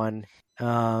that one.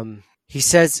 He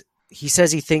says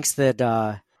he thinks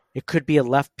that it could be a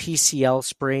left PCL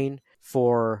sprain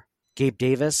for Gabe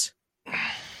Davis,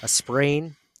 a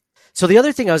sprain. So the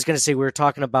other thing I was going to say, we were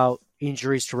talking about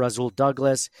injuries to Rasul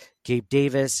Douglas, Gabe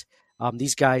Davis.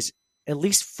 These guys, at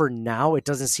least for now, it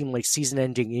doesn't seem like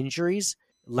season-ending injuries.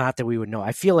 Not that we would know.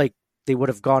 I feel like they would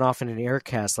have gone off in an air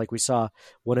cast like we saw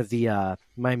one of the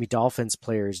Miami Dolphins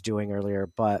players doing earlier.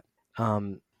 But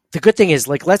the good thing is,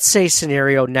 like, let's say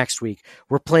scenario next week,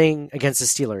 we're playing against the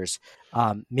Steelers.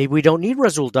 Maybe we don't need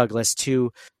Rasul Douglas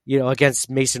to,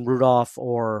 against Mason Rudolph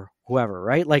or whoever,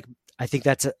 right? Like, I think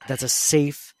that's a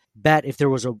safe bet if there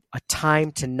was a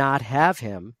time to not have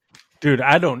him. Dude,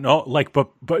 I don't know. Like,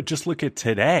 but just look at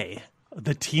today.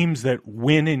 The teams that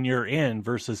win and you're in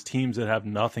versus teams that have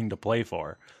nothing to play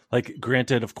for. Like,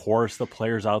 granted, of course, the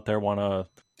players out there want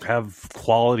to have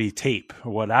quality tape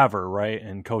or whatever, right?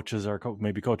 And coaches are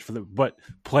maybe coach for but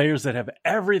players that have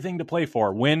everything to play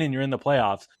for win and you're in the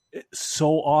playoffs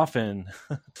so often.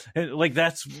 Like,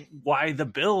 that's why the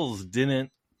Bills didn't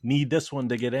need this one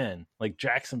to get in. Like,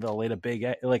 Jacksonville laid a big,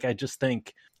 like, I just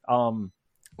think,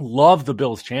 love the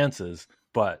Bills' chances,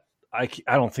 but I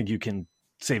don't think you can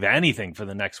save anything for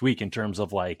the next week in terms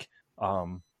of like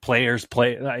players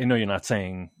play. I know you're not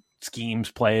saying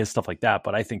schemes play, stuff like that,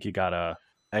 but I think you gotta.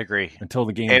 I agree. Until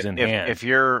the game's in hand. If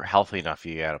you're healthy enough,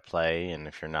 you gotta play, and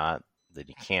if you're not, then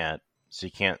you can't. So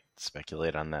you can't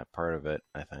speculate on that part of it.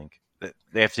 I think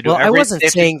they have to do. Well, I wasn't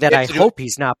saying that I hope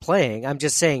he's not playing. I'm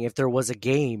just saying if there was a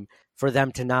game for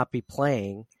them to not be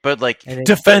playing, but like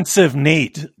defensive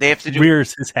Nate, they have to do,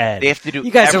 rears his head. They have to do. You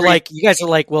guys are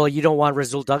like, well, you don't want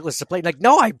Rasul Douglas to play. Like,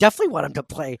 no, I definitely want him to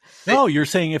play. No, you're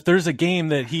saying if there's a game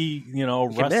that he,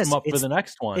 rests him up for the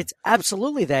next one. It's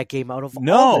absolutely that game out of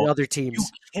all the other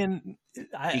teams. You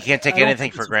can't take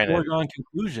anything for granted. Foregone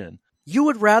conclusion. You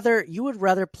would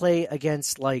rather play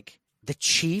against like the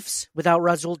Chiefs without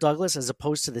Rasul Douglas as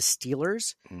opposed to the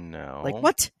Steelers? No. Like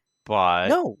what? But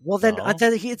no. Well, then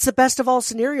it's the best of all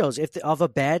scenarios. Of a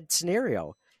bad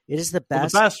scenario, it is the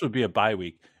best. Well, the best would be a bye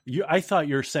week. I thought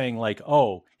you're saying like,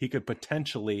 oh, he could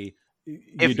potentially.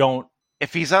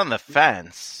 If he's on the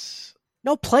fence.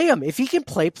 No, play him. If he can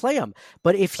play him.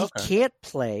 But if he can't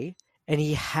play and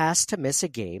he has to miss a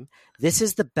game, this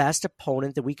is the best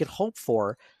opponent that we could hope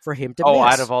for him to miss.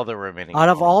 Out of all the remaining,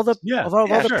 all the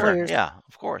players, yeah,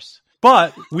 of course.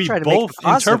 But we both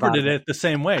interpreted it the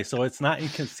same way, so it's not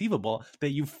inconceivable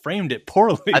that you framed it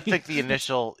poorly. I think the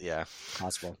initial,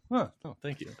 possible. Huh. Oh,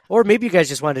 thank you. Or maybe you guys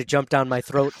just wanted to jump down my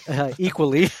throat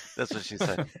equally. That's what she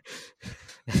said.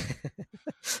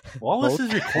 All this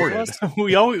is Both recorded. of us?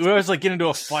 We always like get into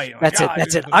a fight. Like,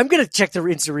 That's it. I'm going to check the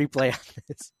instant replay on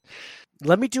this.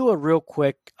 Let me do a real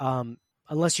quick,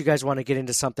 unless you guys want to get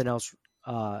into something else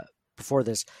before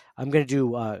this, I'm going to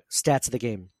do stats of the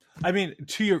game. I mean,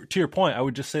 to your point, I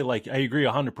would just say, like, I agree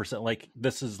 100%. Like,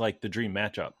 this is like the dream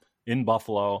matchup in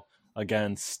Buffalo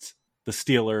against the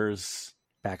Steelers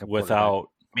Backup without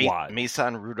Watt.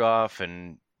 Mason Rudolph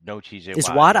and no TJ Is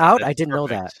Watt. Watt out? That's I didn't know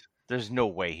that. There's no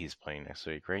way he's playing next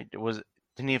week, right? Didn't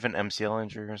he have an MCL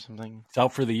injury or something? It's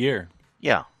out for the year.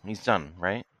 Yeah, he's done,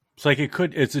 right? It's like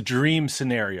it's a dream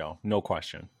scenario, no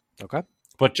question. Okay.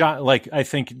 But John, like, I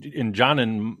think in John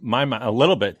and my mind a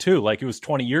little bit too. Like, it was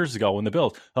 20 years ago when the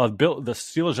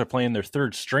Steelers are playing their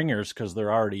third stringers because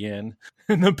they're already in,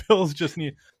 and the Bills just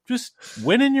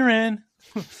win and you're in.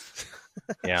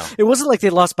 Yeah. It wasn't like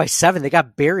they lost by 7. They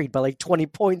got buried by like 20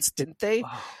 points, didn't they?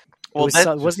 Well,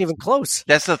 it wasn't even close.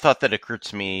 That's the thought that occurred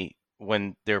to me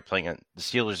when they were playing the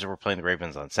Steelers were playing the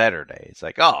Ravens on Saturday. It's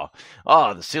like, oh,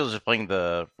 the Steelers are playing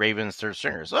the Ravens third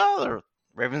stringers. Well, the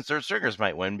Ravens third stringers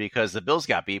might win because the Bills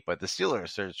got beat by the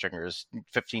Steelers third stringers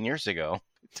 15 years ago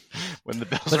when the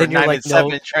Bills were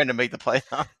 9-7 trying to make the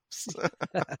playoffs.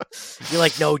 You're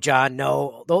like, no, John,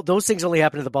 no. Those things only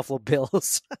happen to the Buffalo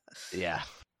Bills. Yeah.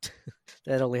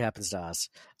 That only happens to us.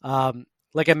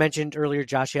 Like I mentioned earlier,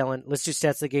 Josh Allen, let's do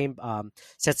stats of the game. Stats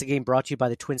of the game brought to you by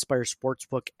the Twin Spire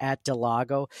Sportsbook at Del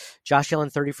Lago. Josh Allen,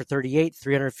 30 for 38,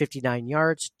 359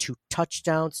 yards, 2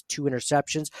 touchdowns, 2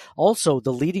 interceptions. Also,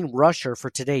 the leading rusher for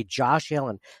today, Josh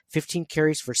Allen, 15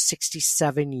 carries for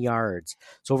 67 yards.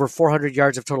 So over 400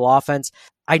 yards of total offense.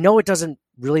 I know it doesn't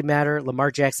really matter.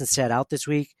 Lamar Jackson sat out this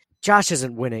week. Josh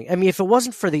isn't winning. I mean, if it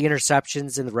wasn't for the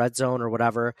interceptions in the red zone or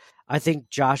whatever, I think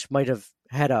Josh might have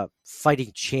had a fighting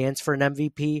chance for an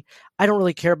MVP. I don't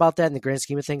really care about that in the grand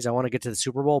scheme of things. I want to get to the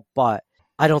Super Bowl, but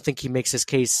I don't think he makes his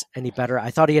case any better.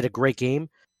 I thought he had a great game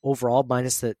overall,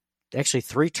 minus the actually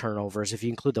 3 turnovers if you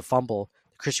include the fumble,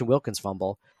 the Christian Wilkins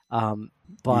fumble. But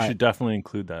you should definitely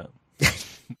include that.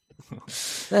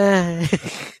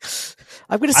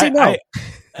 I'm going to say no.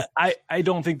 I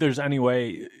don't think there's any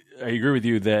way. I agree with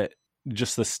you that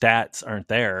just the stats aren't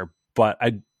there, but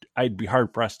I'd be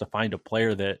hard pressed to find a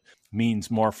player that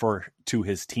means more to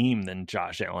his team than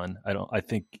Josh Allen. I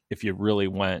think if you really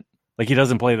went, like, he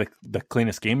doesn't play the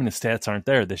cleanest game and his stats aren't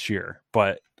there this year,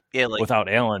 but yeah, like, without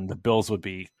Allen, the Bills would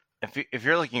be. If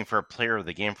you're looking for a player of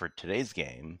the game for today's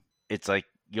game, it's like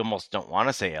you almost don't want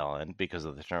to say Allen because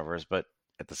of the turnovers, but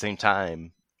at the same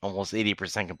time, almost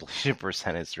 80% completion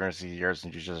percentage, 360 yards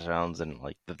and 2 touchdowns, and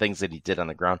like the things that he did on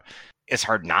the ground. It's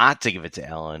hard not to give it to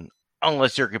Allen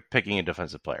unless you're picking a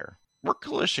defensive player. We're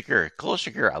Khalil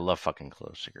Shakir. I love fucking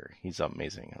Khalil Shakir. He's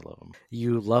amazing. I love him.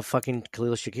 You love fucking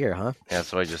Khalil Shakir, huh? Yeah,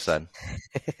 that's what I just said.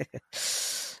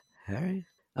 All right.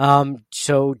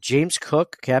 So James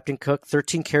Cook, Captain Cook,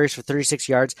 13 carries for 36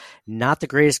 yards. Not the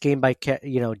greatest game by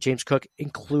James Cook,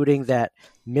 including that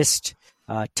missed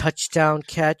touchdown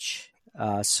catch.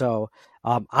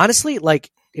 Honestly,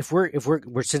 like if we're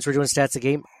since we're doing stats a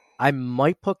game, I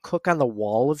might put Cook on the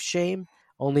wall of shame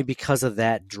only because of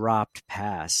that dropped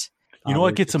pass. You know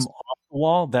what gets him off the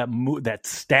wall? That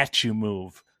statue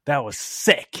move. That was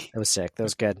sick. That was sick. That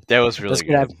was good. That was really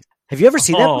good. Have you ever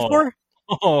seen that before?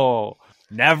 Oh,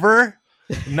 never.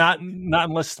 Not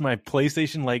unless my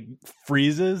PlayStation like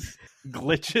freezes,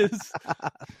 glitches.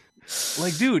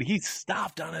 Like, dude, he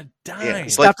stopped on a dime. Yeah,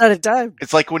 Stopped on a dime.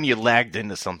 It's like when you lagged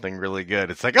into something really good.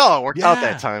 It's like, oh, it worked out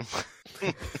that time.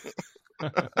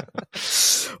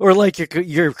 Or like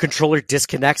your controller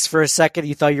disconnects for a second.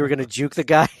 You thought you were going to juke the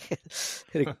guy.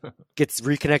 And it gets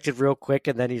reconnected real quick,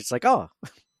 and then he's like, oh,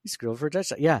 he's going for a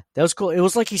touchdown. Yeah, that was cool. It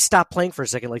was like he stopped playing for a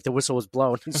second, like the whistle was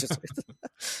blown. He's just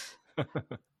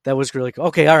that was really cool.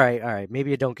 Okay, all right.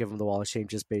 Maybe I don't give him the wall of shame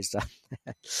just based on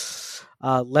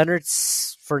that. Leonard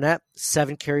Fournette,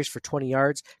 7 carries for 20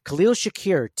 yards. Khalil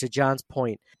Shakir, to John's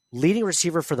point, leading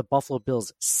receiver for the Buffalo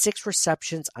Bills, 6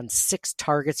 receptions on 6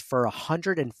 targets for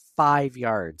 105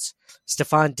 yards.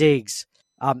 Stephon Diggs.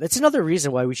 It's another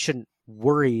reason why we shouldn't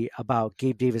worry about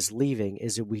Gabe Davis leaving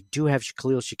is that we do have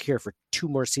Khalil Shakir for 2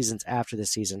 more seasons after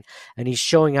this season. And he's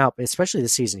showing out, especially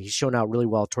this season, he's shown out really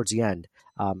well towards the end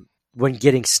when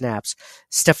getting snaps.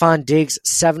 Stephon Diggs,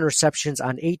 7 receptions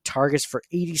on 8 targets for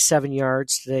 87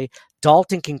 yards today.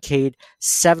 Dalton Kincaid,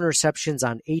 7 receptions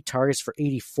on 8 targets for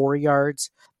 84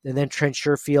 yards. And then Trent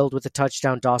Sherfield with a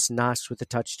touchdown. Dawson Knox with a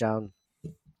touchdown.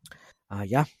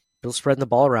 Bills spreading the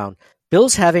ball around.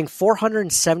 Bills having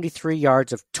 473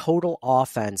 yards of total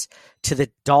offense to the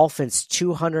Dolphins'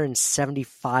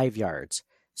 275 yards.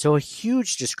 So a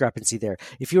huge discrepancy there.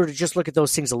 If you were to just look at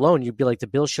those things alone, you'd be like, the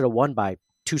Bills should have won by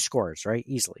 2 scores, right?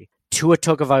 Easily. Tua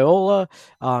Tagovailoa,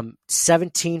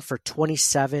 17 for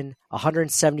 27,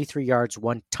 173 yards,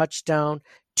 1 touchdown,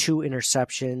 2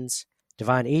 interceptions.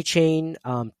 Devon Achane,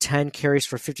 10 carries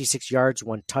for 56 yards,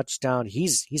 1 touchdown.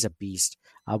 He's a beast.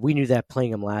 We knew that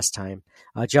playing him last time.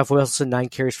 Jeff Wilson, 9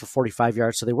 carries for 45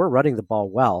 yards. So they were running the ball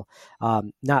well,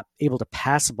 not able to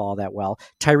pass the ball that well.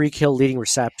 Tyreek Hill, leading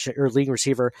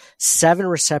receiver, 7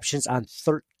 receptions on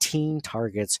 13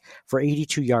 targets for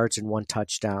 82 yards and 1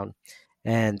 touchdown.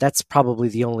 And that's probably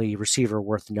the only receiver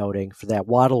worth noting for that.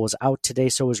 Waddle was out today.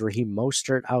 So was Raheem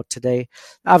Mostert out today.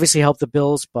 Obviously helped the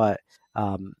Bills, but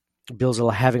Bills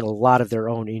are having a lot of their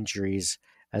own injuries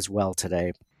as well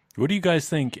today. What do you guys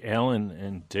think Allen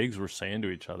and Diggs were saying to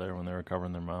each other when they were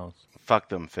covering their mouths? Fuck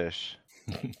them fish.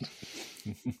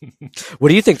 What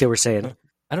do you think they were saying?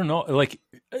 I don't know. Like,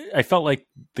 I felt like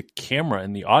the camera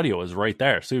and the audio was right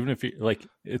there. So even if you like,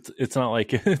 it's not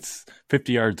like it's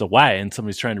 50 yards away and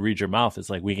somebody's trying to read your mouth. It's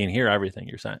like we can hear everything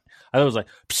you're saying. I thought it was like.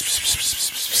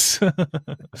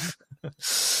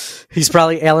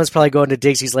 Allen's probably going to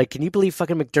Diggs. He's like, can you believe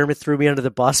fucking McDermott threw me under the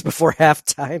bus before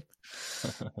halftime?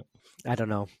 I don't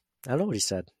know what he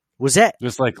said. Was that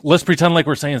just like, let's pretend like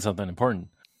we're saying something important?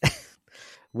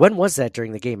 When was that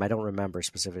during the game? I don't remember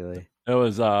specifically. It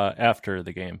was after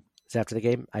the game. It's after the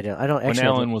game. I don't actually. When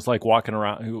Allen was like walking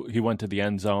around, he went to the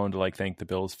end zone to like thank the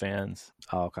Bills fans.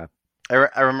 Oh, okay.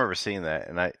 I remember seeing that,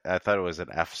 and I thought it was an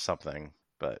F something,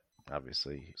 but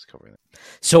obviously he's covering it.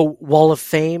 So Wall of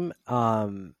Fame.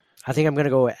 I think I'm going to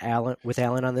go with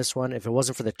Allen on this one. If it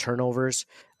wasn't for the turnovers,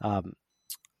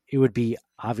 it would be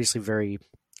obviously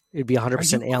it'd be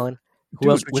 100% Allen. Who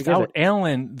else would you give it? Without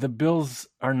Allen, the Bills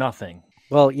are nothing.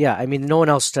 Well, yeah, I mean, no one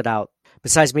else stood out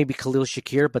besides maybe Khalil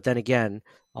Shakir, but then again,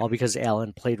 all because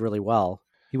Allen played really well.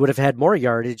 He would have had more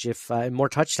yardage and more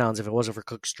touchdowns if it wasn't for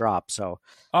Cook's drop. So,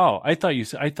 I thought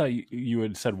you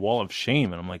had said Wall of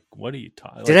Shame, and I'm like, what are you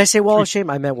talking? Did I say Wall of Shame?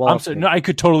 I meant Wall of Fame. No, I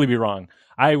could totally be wrong.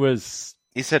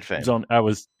 He said fame. I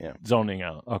was zoning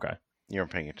out. Okay, you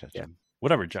weren't paying attention. Yeah.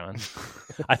 Whatever, John.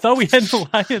 I thought we had the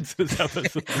Lions this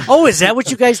episode. Oh, is that what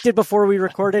you guys did before we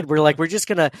recorded? We're just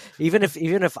gonna even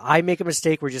if I make a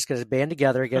mistake, we're just gonna band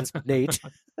together against Nate.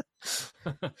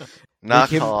 Not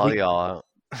call all y'all out.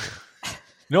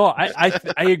 No, I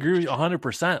agree with you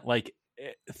 100%. Like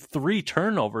 3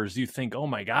 turnovers, you think, oh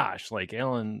my gosh, like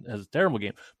Allen has a terrible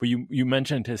game. But you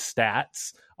mentioned his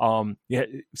stats. Yeah,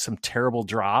 some terrible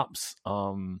drops.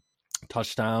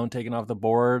 Touchdown taken off the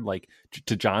board, like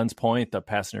to John's point, the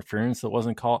pass interference that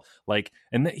wasn't called, like,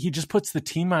 and he just puts the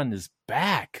team on his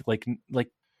back, like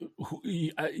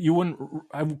you wouldn't.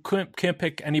 Can't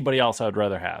pick anybody else I would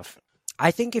rather have. I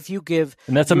think if you give,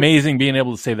 and that's amazing being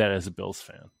able to say that as a Bills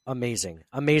fan. Amazing.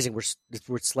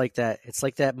 It's like that. It's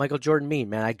like that Michael Jordan meme,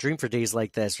 man. I dream for days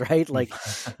like this, right? Like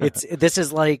this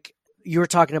is like you were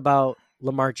talking about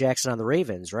Lamar Jackson on the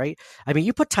Ravens, right? I mean,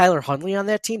 you put Tyler Huntley on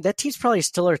that team. That team's probably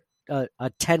still a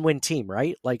 10-win team,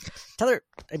 right? Like Tyler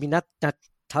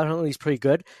Huntley's pretty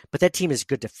good, but that team is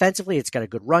good defensively. It's got a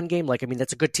good run game. Like, I mean,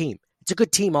 that's a good team. It's a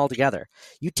good team altogether.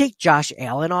 You take Josh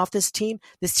Allen off this team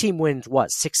wins what,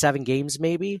 6-7 games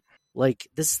maybe? Like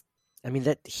this, I mean,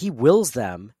 that he wills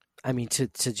them. I mean,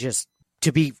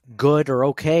 to be good or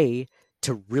okay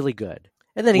to really good.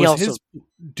 And then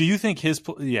do you think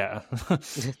yeah.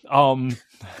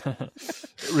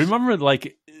 Remember,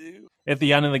 like at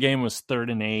the end of the game was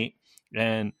 3rd and 8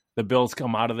 and the Bills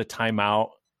come out of the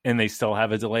timeout and they still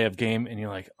have a delay of game. And you're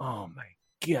like, oh my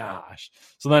gosh.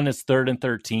 So then it's 3rd and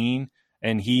 13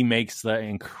 and he makes the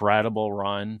incredible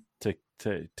run to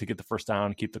get the first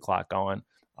down, keep the clock going.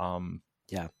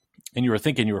 Yeah. And you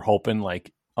were hoping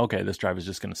like, okay, this drive is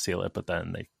just going to seal it. But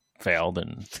then they failed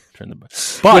and turned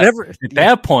but at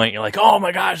that point, you're like, oh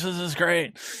my gosh, this is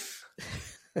great.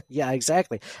 Yeah,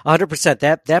 exactly. 100%.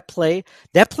 That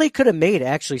play could have made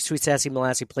actually Sweet Sassy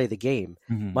Molassie play the game.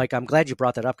 Mm-hmm. Mike, I'm glad you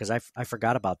brought that up because I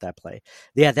forgot about that play.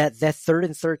 Yeah, that 3rd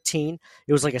and 13,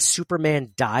 it was like a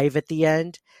Superman dive at the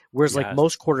end, whereas like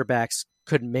most quarterbacks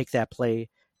couldn't make that play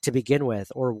to begin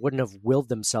with or wouldn't have willed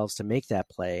themselves to make that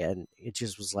play. And it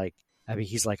just was like, I mean,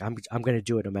 he's like, I'm going to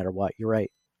do it no matter what. You're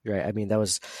right. Right. I mean, that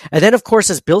was, and then of course,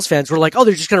 as Bills fans, we're like, oh,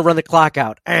 they're just going to run the clock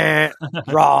out.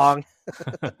 Wrong.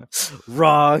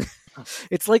 Wrong.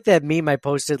 It's like that meme I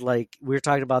posted. Like we were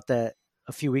talking about that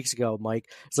a few weeks ago, Mike.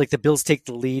 It's like the Bills take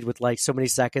the lead with like so many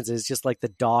seconds. It's just like the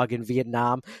dog in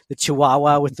Vietnam, the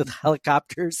Chihuahua with the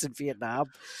helicopters in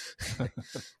Vietnam.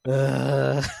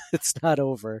 It's not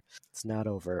over. It's not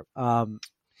over.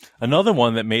 Another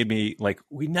one that made me like,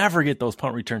 we never get those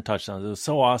punt return touchdowns. It was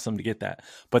so awesome to get that.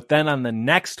 But then on the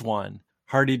next one,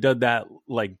 Hardy did that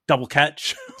like double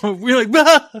catch. We're like,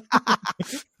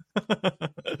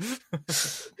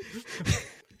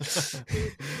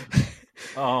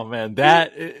 Oh man, that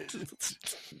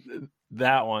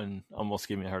one almost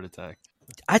gave me a heart attack.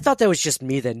 I thought that was just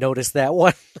me that noticed that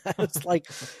one. I was like,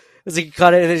 he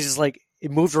caught it and it's just like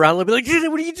it moved around a little bit. Like,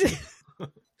 what are you doing?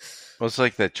 Well, it's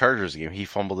like the Chargers game. He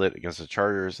fumbled it against the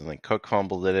Chargers, and then Cook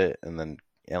fumbled it, and then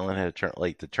Allen had a turn.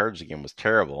 Like the Chargers game was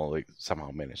terrible. Like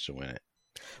somehow managed to win it.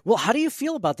 Well, how do you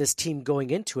feel about this team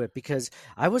going into it? Because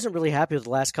I wasn't really happy with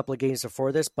the last couple of games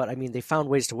before this, but I mean, they found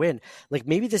ways to win. Like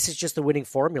maybe this is just the winning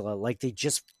formula. Like they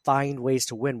just find ways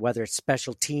to win, whether it's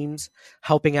special teams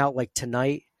helping out. Like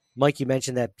tonight, Mike, you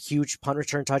mentioned that huge punt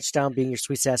return touchdown being your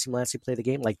sweet sassy last play of the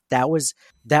game. Like that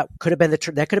could have been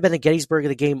the Gettysburg of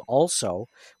the game also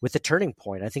with the turning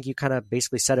point. I think you kind of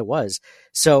basically said it was.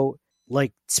 So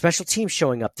like special teams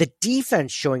showing up, the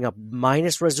defense showing up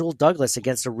minus Rasul Douglas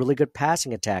against a really good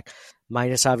passing attack,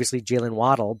 minus obviously Jalen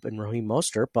Waddle and Raheem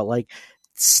Mostert, but like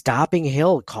stopping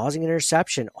Hill, causing an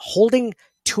interception, holding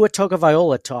Tua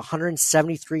Tagovailoa to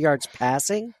 173 yards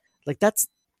passing. Like that's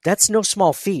no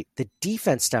small feat. The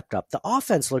defense stepped up. The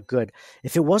offense looked good.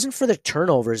 If it wasn't for the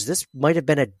turnovers, this might have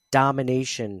been a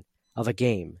domination of a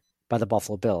game by the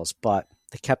Buffalo Bills, but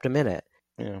they kept them in it.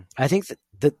 Yeah. I think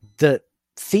that the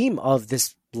theme of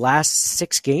this last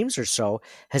 6 games or so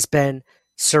has been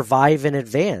survive in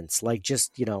advance, like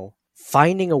just,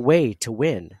 finding a way to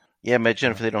win. Yeah,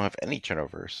 imagine if they don't have any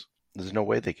turnovers. There's no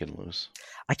way they can lose.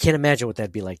 I can't imagine what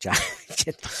that'd be like, John.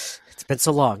 It's been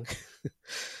so long.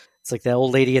 It's like that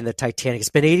old lady in the Titanic. It's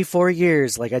been 84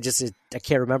 years. Like I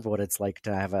can't remember what it's like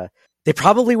to have they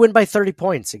probably win by 30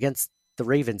 points against the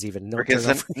Ravens even.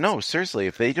 No, seriously,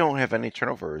 if they don't have any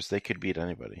turnovers, they could beat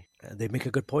anybody. They make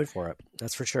a good point for it.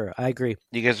 That's for sure. I agree.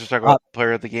 You guys are talking about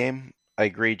player of the game. I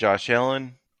agree. Josh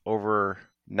Allen, over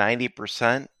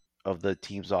 90% of the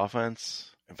team's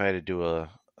offense. If I had to do a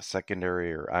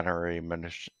secondary or honorary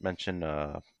mention,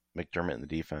 McDermott in the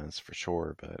defense for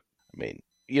sure. But I mean,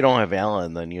 you don't have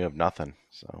Allen, then you have nothing.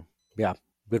 So yeah,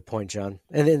 good point, John.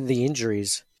 And then the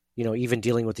injuries. Even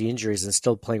dealing with the injuries and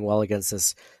still playing well against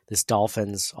this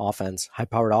Dolphins offense,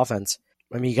 high-powered offense.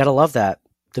 I mean, you got to love that.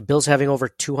 The Bills having over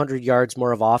 200 yards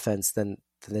more of offense than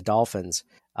the Dolphins.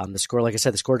 The score, like I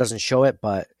said, the score doesn't show it,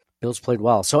 but Bills played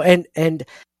well. So, and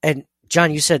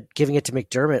John, you said giving it to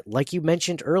McDermott. Like you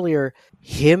mentioned earlier,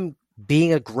 him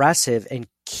being aggressive and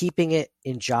keeping it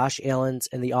in Josh Allen's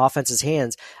and the offense's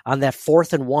hands on that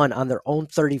 4th and 1 on their own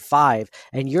 35.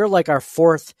 And you're like our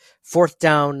fourth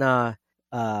down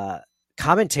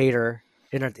commentator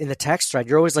in the text thread.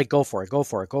 You're always like, go for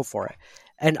it.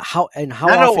 And how not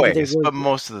often always, but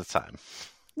most of the time.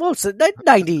 Well, so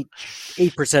 98%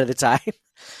 of the time.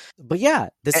 But yeah,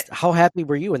 how happy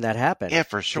were you when that happened? Yeah,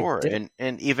 for sure.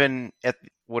 And even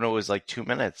when it was like 2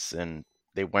 minutes and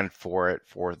they went for it,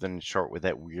 4th and short with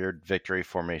that weird victory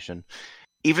formation.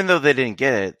 Even though they didn't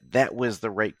get it, that was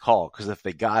the right call, because if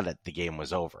they got it, the game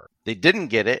was over. They didn't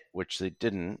get it, which they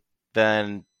didn't,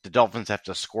 then the Dolphins have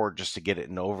to score just to get it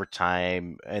in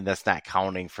overtime, and that's not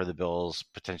counting for the Bills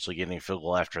potentially getting a field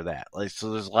goal after that.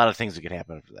 So there's a lot of things that could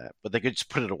happen after that, but they could just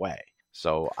put it away.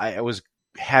 So I was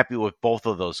happy with both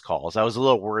of those calls. I was a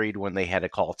little worried when they had to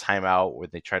call timeout when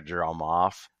they tried to draw them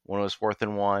off when it was 4th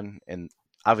and 1, and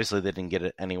obviously they didn't get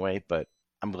it anyway, but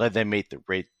I'm glad they made the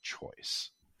right choice.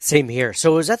 Same here.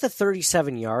 So it was at the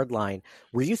 37-yard line.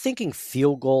 Were you thinking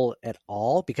field goal at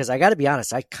all? Because I got to be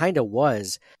honest, I kind of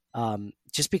was.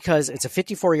 Just because it's a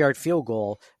 54-yard field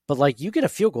goal, but like you get a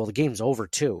field goal, the game's over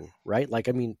too, right? Like,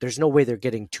 I mean, there's no way they're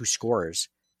getting 2 scores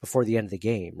before the end of the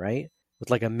game, right? With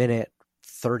like a minute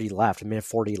 30 left, a minute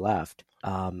 40 left.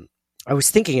 I was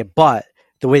thinking it, but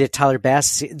the way that Tyler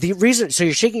Bass, the reason, so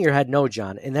you're shaking your head no,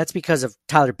 John, and that's because of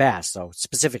Tyler Bass, though,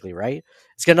 specifically, right?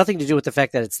 It's got nothing to do with the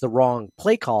fact that it's the wrong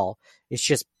play call. It's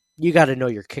just, you got to know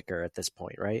your kicker at this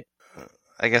point, right?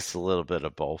 I guess a little bit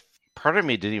of both. Part of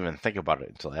me didn't even think about it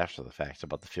until after the fact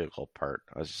about the field goal part.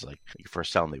 I was just like,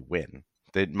 first down, they win.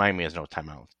 Miami has no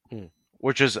timeout,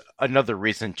 which is another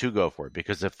reason to go for it,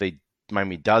 because if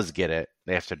Miami does get it,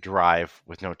 they have to drive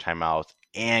with no timeout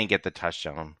and get the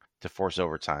touchdown to force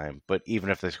overtime. But even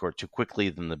if they score too quickly,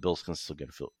 then the Bills can still get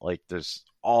a field. Like, there's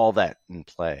all that in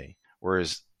play.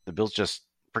 Whereas the Bills just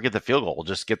forget the field goal,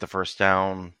 just get the first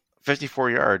down.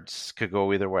 54 yards could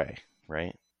go either way,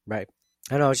 right? Right.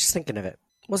 I know, I was just thinking of it.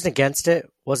 Wasn't against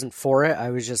it, wasn't for it.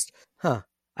 I was just,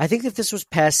 I think if this was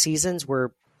past seasons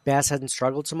where Bass hadn't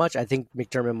struggled so much, I think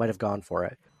McDermott might have gone for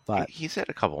it. But he's had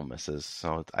a couple misses,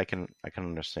 so I can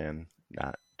understand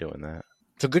not doing that.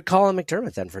 It's a good call on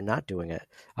McDermott then for not doing it.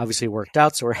 Obviously it worked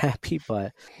out, so we're happy.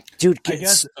 But dude, I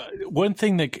guess one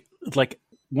thing that, like,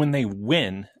 when they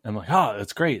win, I'm like, oh,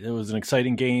 that's great. It was an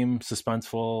exciting game,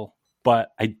 suspenseful,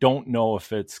 but I don't know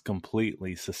if it's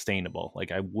completely sustainable.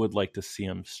 Like, I would like to see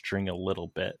them string a little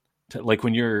bit. Like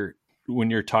when you're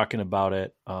talking about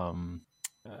it, they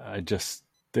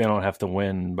don't have to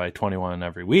win by 21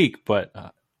 every week, but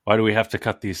why do we have to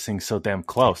cut these things so damn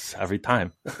close every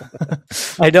time?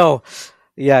 I know.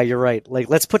 Yeah, you're right. Like,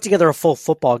 let's put together a full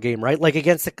football game, right? Like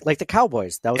against the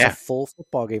Cowboys. That was a full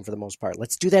football game for the most part.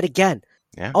 Let's do that again.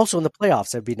 Yeah. Also in the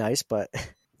playoffs, that'd be nice, but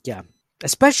yeah.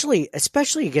 Especially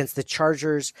against the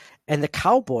Chargers and the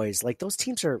Cowboys. Like, those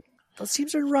teams are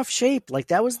in rough shape. Like,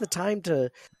 that was the time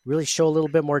to really show a little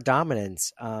bit more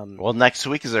dominance. Well, next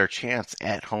week is our chance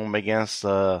at home against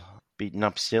beaten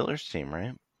up Steelers team,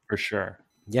 right? For sure.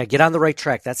 Yeah, get on the right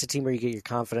track. That's a team where you get your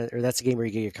confidence, or that's a game where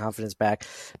you get your confidence back.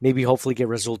 Maybe hopefully get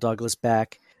Rasul Douglas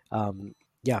back.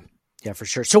 Yeah, for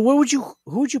sure. So who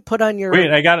would you put on your?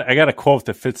 Wait, I got a quote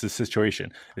that fits the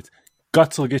situation. It's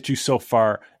guts will get you so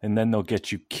far, and then they'll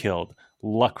get you killed.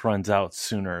 Luck runs out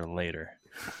sooner or later.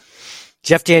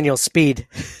 Jeff Daniels, speed.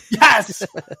 Yes.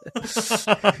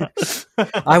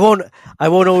 I won't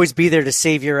always be there to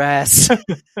save your ass.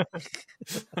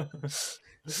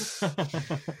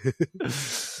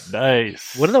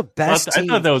 Nice. One of the best. I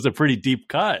thought that was a pretty deep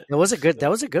cut. That was a good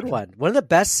one. One of the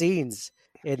best scenes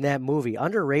in that movie.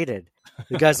 Underrated.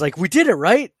 The guy's like, "We did it,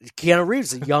 right?" Keanu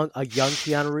Reeves, a young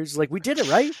Keanu Reeves, is like, "We did it,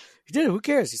 right? We did it. Who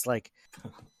cares?" He's like,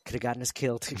 "Could have gotten us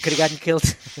killed. Could have gotten killed."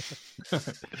 Do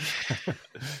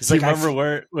you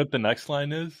remember what the next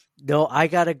line is? No, I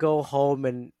gotta go home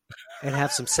and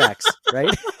have some sex,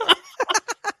 right?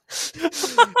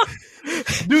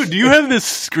 Dude, do you have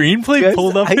this screenplay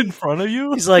pulled up in front of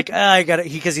you? He's like, I got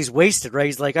it, because he's wasted, right?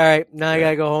 He's like, all right, now I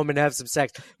gotta go home and have some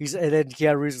sex. And then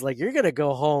Keanu Reeves is like, you're gonna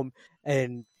go home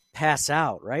and pass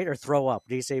out, right? Or throw up.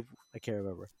 Did he say? I can't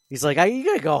remember. He's like, you're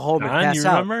gonna go home and pass you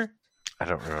out. Remember? I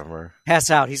don't remember.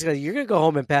 Pass out. You're gonna go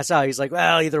home and pass out. He's like,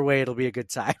 well, either way, it'll be a good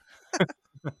time.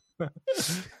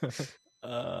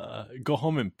 Go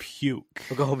home and puke.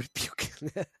 We'll go home and puke.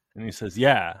 And he says,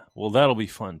 yeah, well, that'll be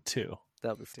fun too.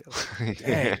 That'll be fun.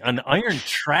 Dang, an iron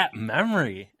trap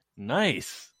memory.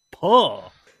 Nice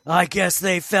pull. I guess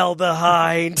they fell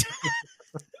behind.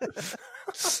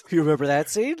 You remember that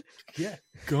scene? Yeah.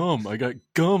 Gum. I got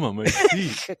gum on my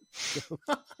feet.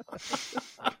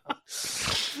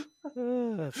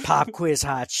 Pop quiz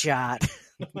hot shot.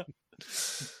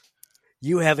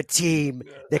 You have a team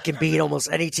that can beat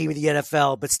almost any team in the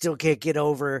NFL, but still can't get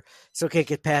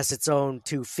past its own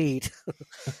 2 feet.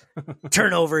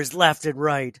 Turnovers left and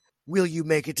right. Will you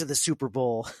make it to the Super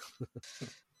Bowl?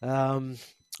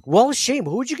 Wall of Shame.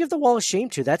 Who would you give the Wall of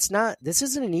Shame to? This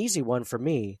isn't an easy one for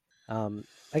me. I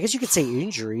guess you could say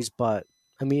injuries, but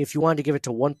I mean, if you wanted to give it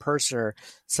to one person or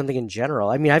something in general,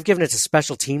 I mean, I've given it to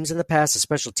special teams in the past. The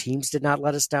special teams did not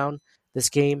let us down this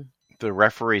game. The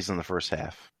referees in the first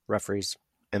half. Referees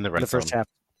In the first half.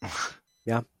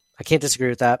 Yeah, I can't disagree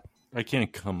with that. I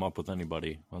can't come up with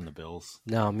anybody on the Bills.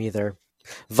 No, me either.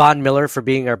 Von Miller for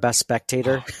being our best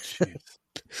spectator. Oh,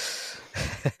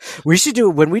 We should do,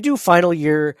 when we do final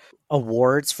year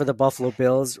awards for the Buffalo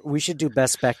Bills, we should do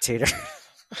best spectator.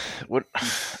 Wouldn't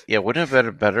it have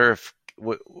been better if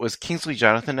was Kingsley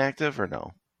Jonathan active or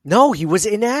no? No, he was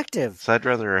inactive. So I'd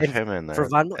rather have him in there. For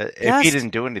Von, if he didn't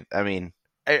do anything, I mean,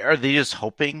 are they just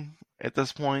hoping at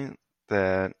this point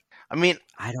that? I mean,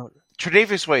 I don't.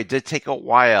 Tre'Davious White did take a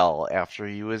while after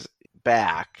he was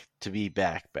back to be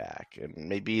back, and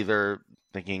maybe they're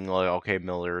thinking like, okay,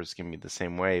 Miller is gonna be the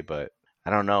same way, but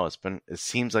I don't know. It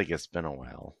seems like it's been a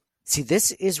while. See,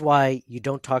 this is why you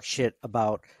don't talk shit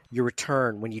about your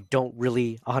return when you don't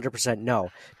really 100% know.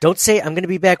 Don't say, I'm going to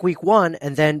be back week 1,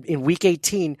 and then in week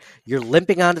 18, you're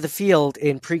limping onto the field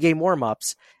in pregame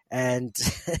warmups. And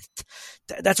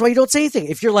that's why you don't say anything.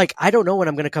 If you're like, I don't know when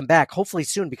I'm going to come back, hopefully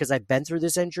soon, because I've been through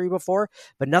this injury before,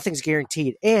 but nothing's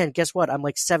guaranteed. And guess what? I'm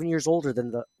like 7 years older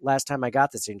than the last time I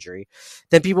got this injury.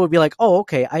 Then people would be like, oh,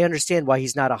 okay, I understand why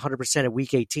he's not 100% at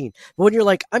week 18. But when you're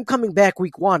like, I'm coming back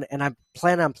week 1 and I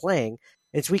plan on playing,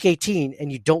 and it's week 18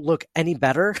 and you don't look any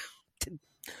better.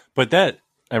 But that,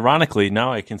 ironically,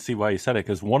 now I can see why you said it,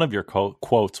 because one of your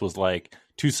quotes was like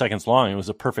 2 seconds long. It was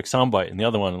a perfect soundbite. And the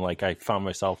other one, like, I found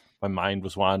myself, my mind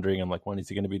was wandering. I'm like, when is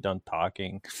he going to be done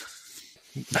talking?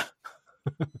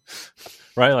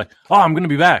 Right? Like, oh, I'm going to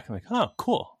be back. I'm like, oh,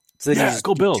 cool. So yeah,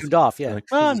 go Bills. Tuned off, yeah. Like,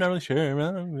 oh, I'm not really sure.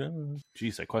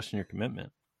 Jeez, I question your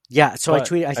commitment. Yeah, so But I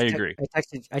tweeted. I agree.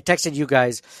 I texted you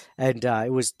guys, and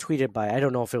it was tweeted by, I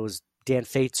don't know if it was Dan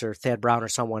Fates or Thad Brown or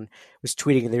someone was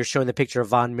tweeting, and they were showing the picture of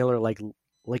Von Miller like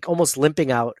almost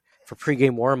limping out for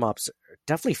pregame warmups.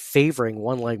 definitely favoring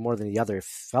one leg more than the other, it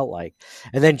felt like.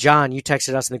 And then, John, you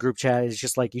texted us in the group chat. It's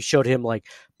just like you showed him like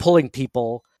pulling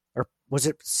people, or was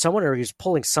it someone, or he was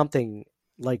pulling something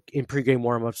like in pregame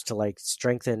warmups to like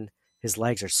strengthen his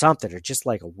legs or something, or just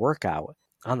like a workout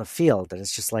on the field. And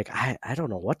it's just like, I don't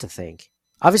know what to think.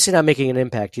 Obviously not making an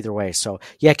impact either way. So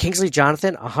yeah, Kingsley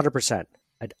Jonathan, 100%.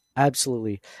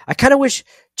 Absolutely. I kind of wish,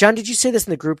 John, did you say this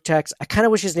in the group text? I kind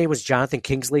of wish his name was Jonathan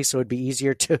Kingsley, so it'd be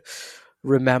easier to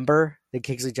remember than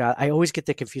Kingsley John. I always get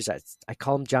that confused. I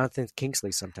call him Jonathan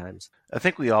Kingsley sometimes. I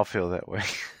think we all feel that way.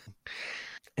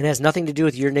 It has nothing to do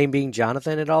with your name being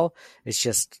Jonathan at all. It's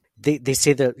just they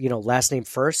say the last name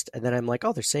first, and then I'm like,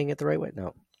 oh, they're saying it the right way.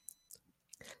 No.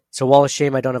 So Wall of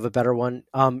Shame, I don't have a better one.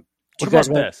 What about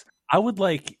this? I would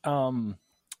like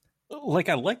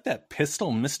I like that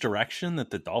pistol misdirection that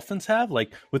the Dolphins have,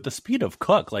 like with the speed of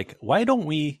Cook. Like, why don't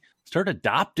we start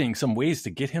adopting some ways to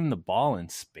get him the ball in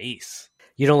space?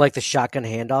 You don't like the shotgun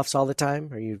handoffs all the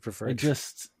time, or you prefer? I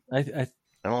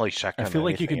don't like shotgun. I feel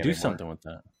like you could do anymore. something with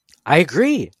that. I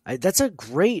agree. It's a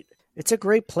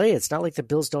great play. It's not like the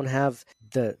Bills don't have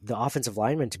the offensive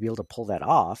linemen to be able to pull that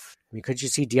off. I mean, could you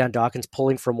see Deion Dawkins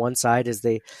pulling from one side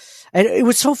and it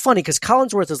was so funny because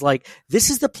Collinsworth is like, this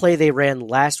is the play they ran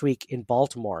last week in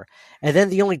Baltimore. And then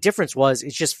the only difference was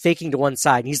it's just faking to one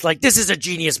side. And he's like, this is a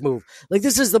genius move. Like,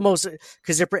 this is the most, and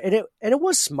it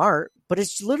was smart, but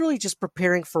it's literally just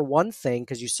preparing for one thing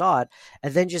because you saw it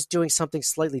and then just doing something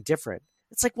slightly different.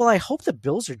 It's like, well, I hope the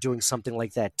Bills are doing something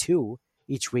like that too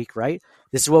each week, right?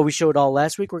 This is what we showed all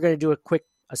last week. We're going to do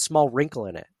a small wrinkle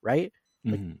in it, right?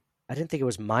 Like, I didn't think it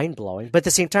was mind-blowing. But at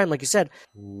the same time, like you said,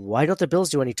 why don't the Bills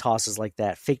do any tosses like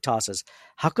that, fake tosses?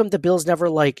 How come the Bills never,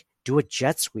 like, do a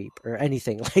jet sweep or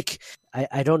anything? Like,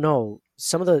 I don't know.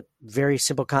 Some of the very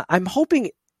simple I'm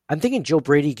thinking Joe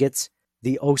Brady gets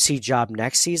the OC job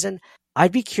next season.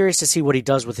 I'd be curious to see what he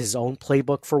does with his own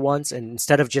playbook for once, and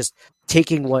instead of just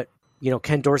taking what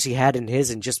Ken Dorsey had in his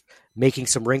and just making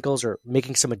some wrinkles or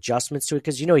making some adjustments to it,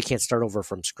 because he can't start over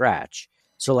from scratch.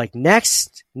 So like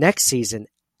next season,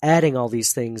 adding all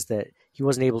these things that he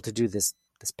wasn't able to do this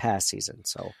past season.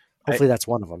 So hopefully that's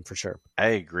one of them for sure. I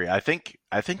agree. I think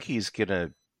he's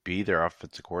gonna be their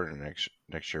offensive coordinator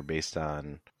next year based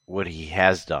on what he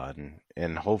has done,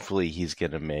 and hopefully he's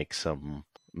gonna make some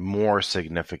more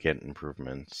significant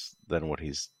improvements than what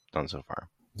he's done so far.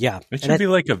 Yeah, it should be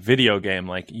like a video game.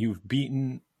 Like, you've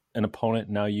beaten an opponent,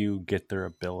 now you get their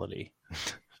ability.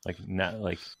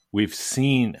 Like we've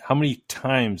seen, how many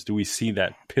times do we see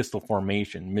that pistol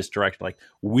formation misdirection? Like,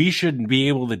 we should be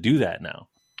able to do that now.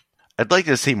 I'd like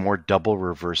to see more double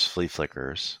reverse flea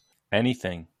flickers.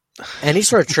 Anything. Any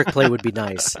sort of trick play would be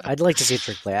nice. I'd like to see a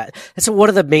trick play. That's one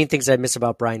of the main things I miss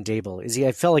about Brian Dable is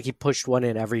I felt like he pushed one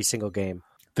in every single game.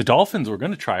 The Dolphins were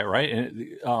going to try it, right?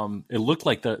 And it looked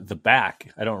like the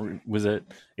back. Was it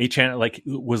Achane like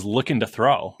was looking to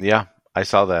throw? Yeah, I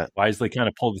saw that. Wisely kind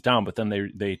of pulled it down, but then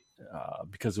they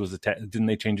because it was didn't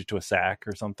they change it to a sack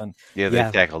or something? Yeah, they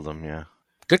tackled him. Yeah,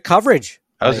 good coverage.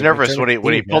 I was nervous when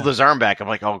he pulled his arm back. I'm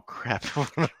like, oh crap!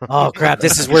 Oh crap!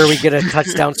 This is where we get a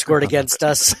touchdown scored against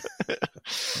us.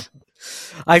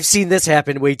 I've seen this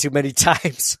happen way too many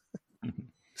times.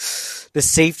 The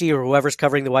safety or whoever's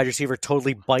covering the wide receiver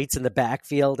totally bites in the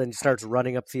backfield and starts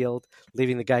running upfield,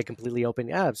 leaving the guy completely open.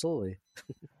 Yeah, absolutely.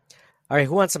 All right,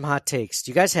 who wants some hot takes?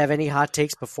 Do you guys have any hot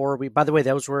takes before we... By the way,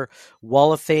 those were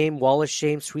Wall of Fame, Wall of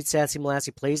Shame, Sweet Sassy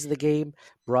Molassy Plays of the Game,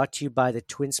 brought to you by the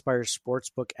Twin Spires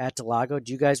Sportsbook at Delago.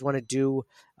 Do you guys want to do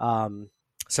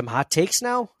some hot takes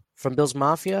now from Bills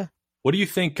Mafia? What do you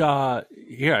think?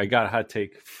 Here, I got a hot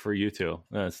take for you two.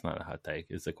 No, it's not a hot take.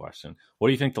 It's a question. What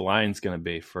do you think the line's going to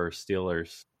be for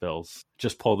Steelers, Bills?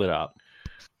 Just pulled it up.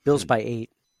 Bills by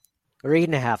 8. Or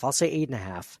 8.5. I'll say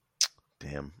 8.5.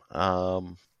 Damn.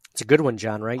 It's a good one,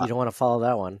 John, right? You don't want to follow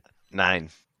that one. 9.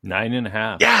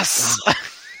 9.5. Yes!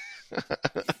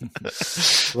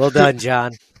 Well done,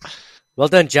 John. Well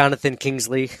done, Jonathan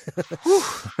Kingsley.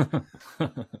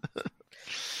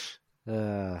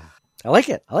 I like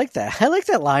it. I like that. I like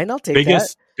that line. I'll take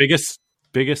that.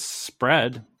 Biggest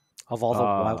spread of all the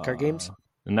wildcard games.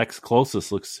 The next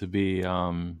closest looks to be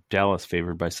Dallas,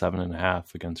 favored by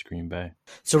 7.5 against Green Bay.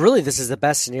 So really, this is the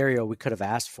best scenario we could have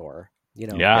asked for.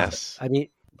 Yeah. Yes. I mean,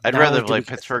 I'd rather play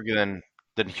Pittsburgh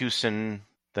than Houston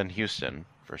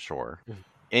for sure. Mm-hmm.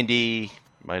 Indy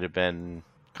might have been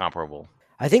comparable.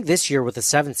 I think this year with the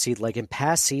 7th seed, like in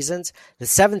past seasons, the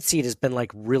 7th seed has been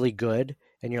like really good.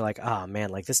 And you're like, oh man,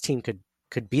 like this team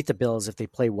could beat the Bills if they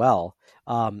play well.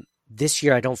 This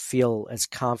year, I don't feel as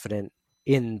confident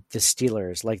in the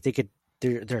Steelers. Like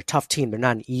they're a tough team. They're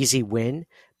not an easy win,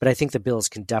 but I think the Bills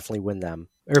can definitely win them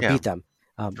or beat them.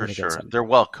 For sure, they're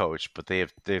well coached, but they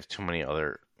have too many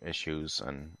other issues,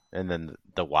 and then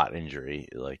the Watt injury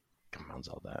compounds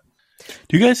all that.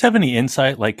 Do you guys have any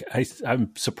insight? Like,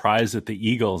 I'm surprised that the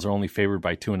Eagles are only favored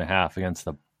by 2.5 against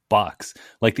the Bucks.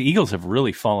 Like, the Eagles have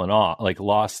really fallen off,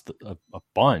 lost a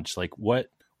bunch. Like, what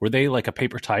were they, like a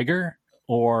paper tiger,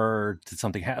 or did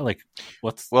something happen? Like,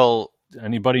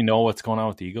 anybody know what's going on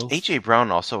with the Eagles? AJ Brown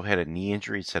also had a knee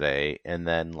injury today, and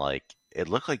then it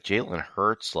looked like Jalen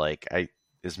Hurts,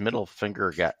 his middle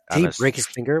finger got Did he break his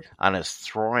finger? On his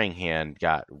throwing hand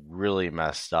got really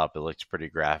messed up. It looked pretty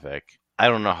graphic. I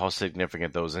don't know how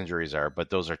significant those injuries are, but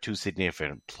those are two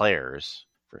significant players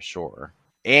for sure.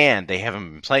 And they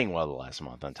haven't been playing well the last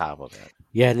month on top of it.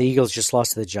 Yeah, and the Eagles just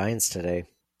lost to the Giants today,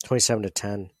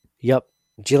 27-10. Yep.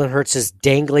 Jalen Hurts'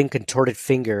 dangling, contorted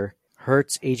finger.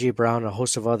 Hurts, A.J. Brown, and a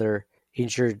host of other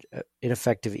injured,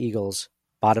 ineffective Eagles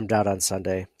bottomed out on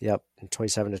Sunday. Yep,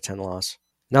 27-10 loss.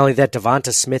 Not only that,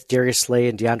 Devonta Smith, Darius Slay,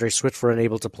 and DeAndre Swift were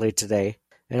unable to play today.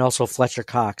 And also Fletcher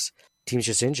Cox. Team's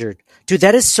just injured. Dude,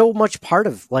 that is so much part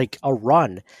of a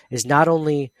run, is not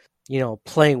only,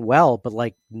 playing well,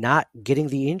 but not getting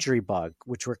the injury bug,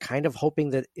 which we're kind of hoping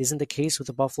that isn't the case with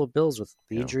the Buffalo Bills with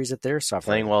the injuries that they're suffering.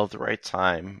 Playing well at the right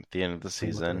time at the end of the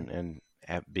season and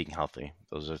being healthy.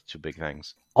 Those are two big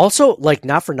things. Also,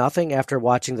 not for nothing, after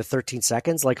watching the 13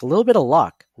 seconds, a little bit of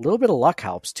luck. A little bit of luck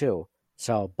helps too.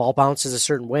 So ball bounces a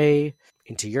certain way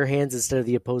into your hands instead of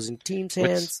the opposing team's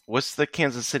hands. What's the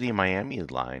Kansas City Miami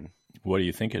line? What do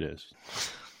you think it is?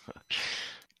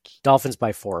 Dolphins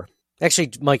by 4.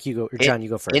 Actually, Mike, you go, or John, you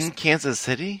go first. In Kansas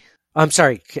City? I'm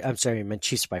sorry, I meant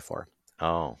Chiefs by 4.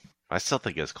 Oh, I still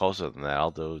think it's closer than that. I'll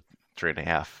do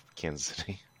 3.5 Kansas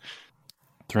City.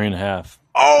 3.5.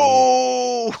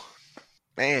 Oh,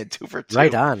 man, 2 for 2.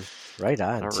 Right on. All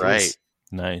Jeez. right.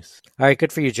 Nice. All right,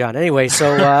 good for you, John. Anyway,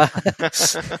 so hot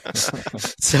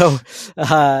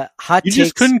You takes.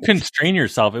 just couldn't constrain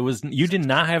yourself. You did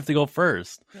not have to go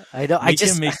first. I know. Make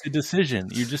him make the decision.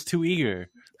 You're just too eager.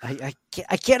 I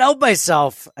can't help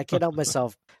myself.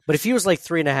 But if he was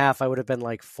 3.5, I would have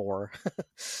been 4.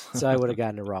 So I would have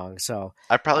gotten it wrong. So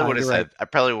I probably would have said. right. I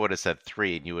probably would have said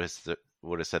 3, and you would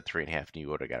have said 3.5, and you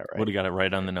would have got it right. Would have got it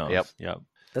right on the nose. Yep.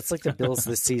 That's like the Bills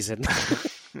this season.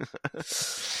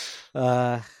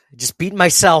 Just beating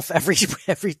myself every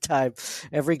time,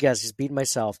 every guess, just beating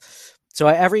myself. So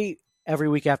every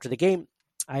week after the game,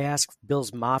 I ask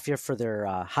Bills Mafia for their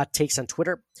hot takes on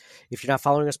Twitter. If you're not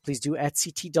following us, please do at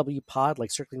CTW Pod,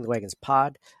 Circling the Wagons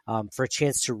Pod, for a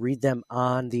chance to read them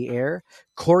on the air.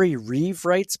 Corey Reeve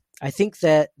writes, I think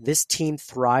that this team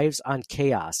thrives on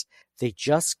chaos. They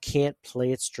just can't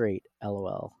play it straight.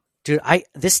 LOL. Dude,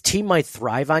 this team might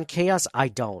thrive on chaos. I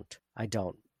don't.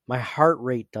 My heart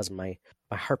rate doesn't. My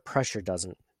heart pressure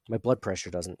doesn't. My blood pressure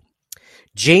doesn't.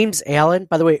 James Allen,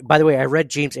 by the way, I read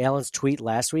James Allen's tweet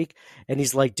last week, and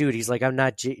he's like, I'm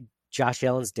not Josh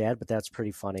Allen's dad, but that's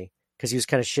pretty funny because he was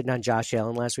kind of shitting on Josh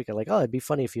Allen last week. I'm like, it'd be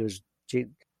funny if he was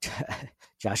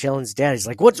Josh Allen's dad. He's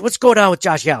like, what's going on with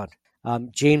Josh Allen?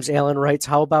 James Allen writes,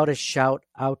 how about a shout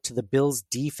out to the Bills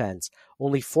defense?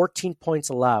 Only 14 points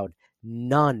allowed,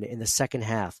 none in the second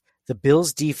half. The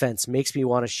Bills defense makes me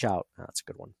want to shout. Oh, that's a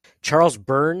good one. Charles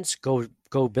Burns, go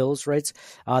Bills, writes,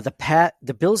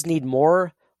 the Bills need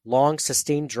more long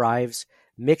sustained drives,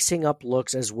 mixing up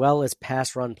looks as well as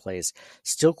pass run plays.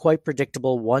 Still quite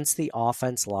predictable once the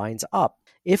offense lines up.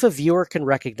 If a viewer can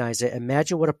recognize it,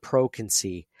 imagine what a pro can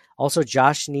see. Also,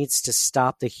 Josh needs to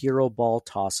stop the hero ball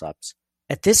toss-ups.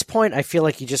 At this point, I feel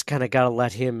like you just kind of got to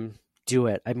let him do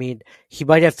it. I mean, he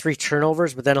might have 3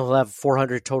 turnovers, but then he'll have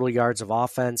 400 total yards of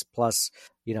offense plus,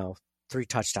 3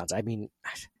 touchdowns. I mean,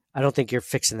 I don't think you're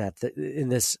fixing that in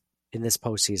this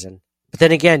postseason. But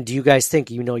then again, do you guys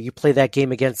think, you play that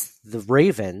game against the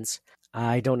Ravens?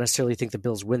 I don't necessarily think the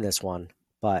Bills win this one,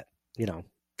 but,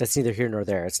 that's neither here nor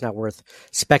there. It's not worth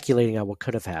speculating on what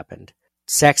could have happened.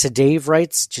 Saxa Dave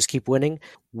writes, just keep winning.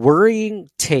 Worrying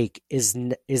take is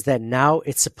that now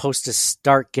it's supposed to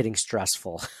start getting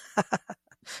stressful. I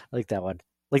like that one.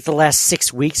 Like the last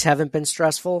 6 weeks haven't been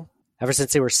stressful. Ever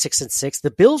since they were 6-6.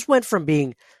 The Bills went from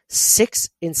being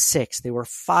 6-6. They were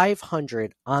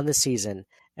 500 on the season,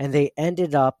 and they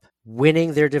ended up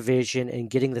winning their division and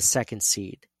getting the 2nd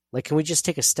seed. Can we just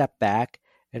take a step back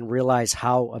and realize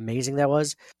how amazing that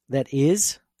was?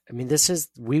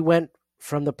 We went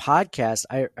from the podcast,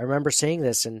 I remember saying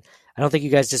this, and I don't think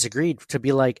you guys disagreed, to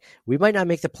be like, we might not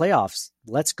make the playoffs.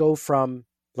 Let's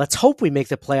hope we make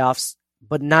the playoffs,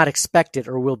 but not expect it,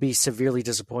 or we'll be severely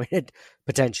disappointed,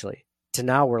 potentially. To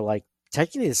now, we're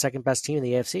technically the 2nd best team in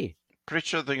the AFC. Pretty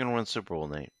sure they're going to win Super Bowl,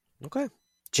 Nate. Okay.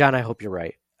 John, I hope you're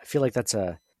right. I feel like that's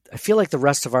a I feel like the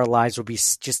rest of our lives will be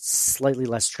just slightly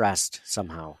less stressed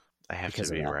somehow. I have to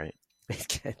because of be that. right.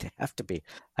 It have to be.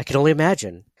 I can only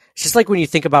imagine. It's just like when you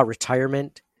think about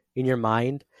retirement in your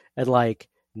mind and like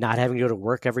not having to go to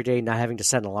work every day, not having to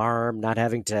set an alarm, not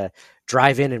having to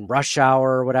drive in rush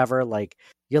hour or whatever. Like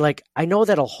you're like, I know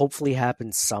that'll hopefully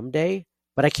happen someday,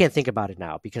 but I can't think about it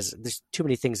now because there's too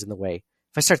many things in the way.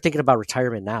 If I start thinking about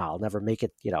retirement now, I'll never make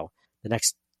it, the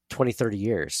next 20, 30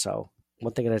 years. So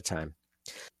one thing at a time.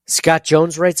 Scott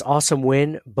Jones writes, awesome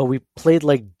win, but we played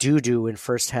like doo-doo in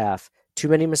first half. Too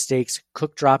many mistakes,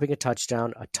 Cook dropping a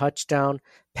touchdown,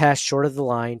 pass short of the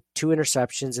line, 2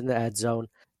 interceptions in the end zone.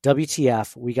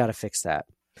 WTF, we got to fix that.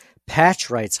 Patch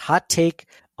writes, hot take,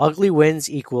 ugly wins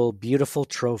equal beautiful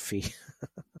trophy.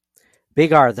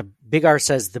 Big R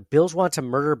says, the Bills want to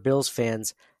murder Bills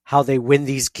fans how they win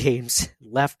these games.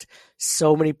 Left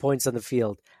so many points on the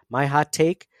field. My hot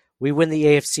take, we win the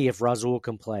AFC if Rasul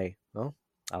can play. Well,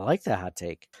 I like that hot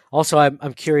take. Also,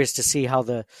 I'm curious to see how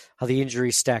the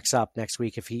injury stacks up next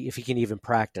week if he can even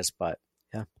practice. But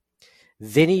yeah,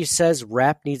 Vinny says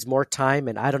Rapp needs more time,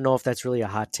 and I don't know if that's really a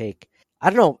hot take. I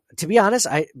don't know. To be honest,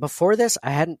 before this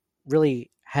I hadn't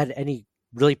really had any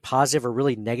really positive or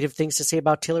really negative things to say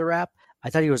about Taylor Rapp. I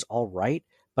thought he was all right,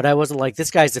 but I wasn't like,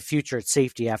 this guy's the future at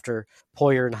safety after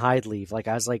Poyer and Hyde leave. Like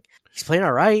I was like, he's playing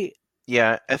all right.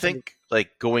 Yeah, I think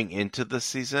like going into the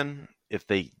season, if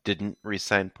they didn't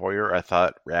re-sign Poyer, I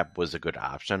thought Rapp was a good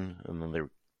option, and then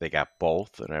they got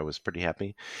both, and I was pretty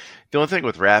happy. The only thing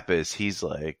with Rapp is he's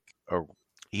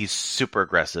super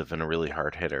aggressive and a really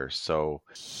hard hitter, so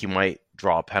he might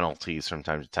draw penalties from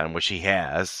time to time, which he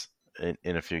has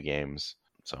in a few games.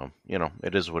 So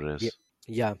it is what it is.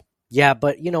 Yeah,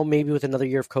 but maybe with another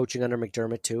year of coaching under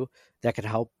McDermott too, that could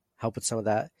help with some of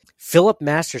that. Philip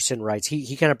Masterson writes,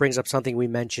 he kind of brings up something we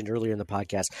mentioned earlier in the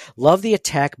podcast. Love the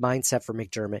attack mindset for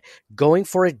McDermott, going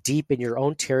for it deep in your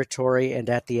own territory and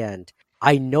at the end.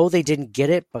 I know they didn't get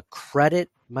it, but credit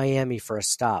Miami for a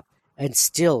stop. And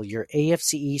still, your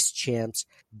AFC East champs.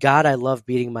 God, I love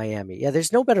beating Miami. Yeah,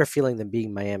 there's no better feeling than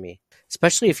beating Miami,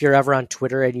 especially if you're ever on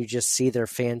Twitter and you just see their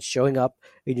fans showing up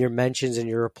in your mentions and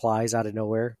your replies out of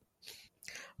nowhere.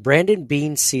 Brandon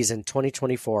Bean season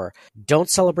 2024. Don't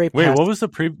celebrate. Wait, what was the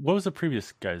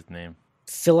previous guy's name?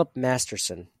 Philip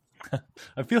Masterson.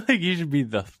 I feel like he should be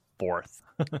the fourth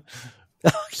or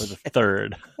the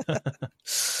third.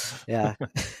 Yeah.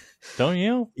 Don't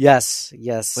you? Yes.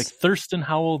 Like Thurston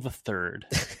Howell the third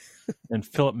and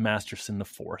Philip Masterson the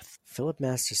fourth. Philip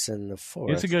Masterson the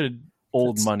fourth. It's a good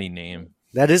old money name.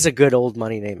 That is a good old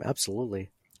money name. Absolutely.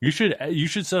 You should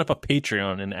set up a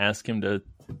Patreon and ask him to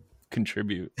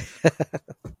contribute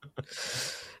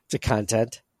to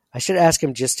content. I should ask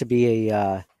him just to be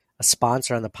a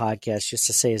sponsor on the podcast, just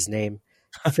to say his name.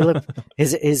 Philip.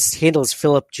 his handle is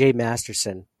Philip J.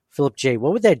 Masterson. Philip J.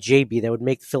 What would that J be that would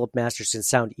make Philip Masterson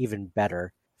sound even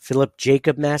better? Philip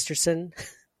Jacob Masterson.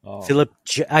 Oh.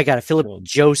 I got it. Philip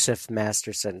Joseph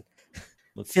Masterson.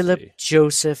 Philip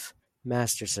Joseph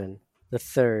Masterson, the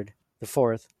third, the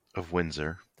fourth of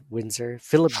Windsor.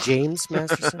 Philip James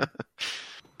Masterson.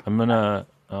 I'm gonna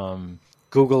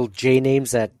Google J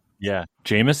names that. Yeah,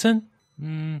 Jameson.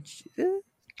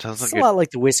 Sounds like a lot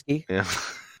like the whiskey. Yeah,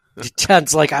 it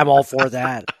sounds like I'm all for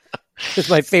that. It's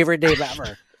my favorite name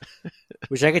ever.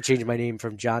 Wish I could change my name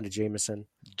from John to Jameson.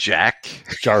 Jack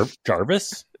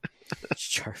Jarvis.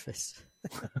 Jarvis.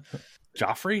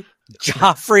 Joffrey.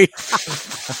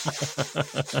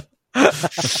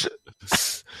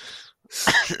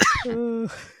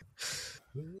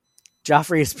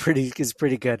 Joffrey is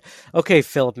pretty good. Okay,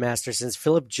 Philip Masterson's.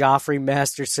 Philip Joffrey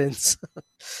Masterson's.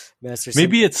 Masterson.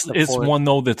 Maybe it's one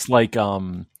though that's like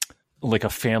a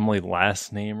family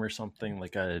last name or something,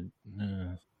 like a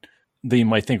that you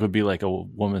might think would be like a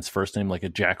woman's first name, like a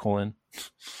Jacqueline.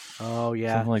 Oh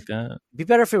yeah, something like that. It'd be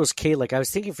better if it was K. Like I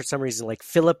was thinking for some reason, like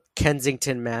Philip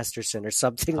Kensington Masterson or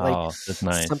something like that's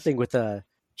nice. Something with a.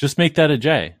 Just make that a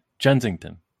J.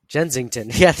 Jensington.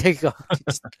 Yeah, there you go.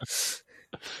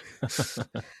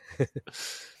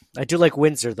 I do like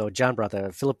Windsor though. John brought that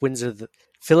up. Philip Windsor.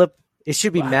 Philip. It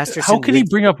should be Masterson. How could he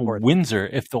bring up Windsor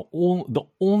if the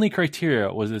only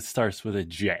criteria was it starts with a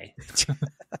J?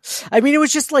 I mean, it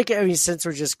was just like, since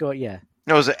we're just going, yeah.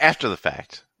 No, it was after the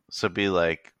fact. So it'd be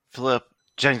like Philip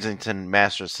Jensington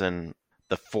Masterson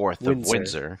the fourth of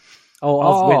Windsor.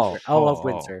 Of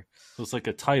Windsor. So it's like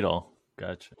a title.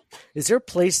 Gotcha. Is there a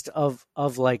place of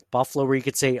like Buffalo where you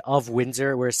could say of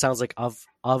Windsor, where it sounds like of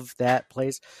that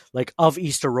place, like of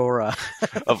East Aurora,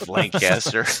 of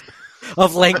Lancaster,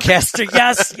 of Lancaster?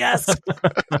 Yes.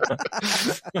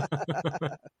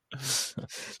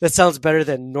 That sounds better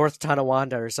than North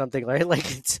Tonawanda or something, right? Like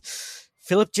it's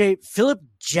Philip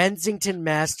Jensington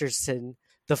Masterson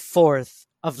the fourth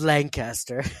of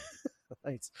Lancaster.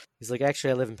 He's like,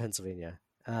 actually, I live in Pennsylvania.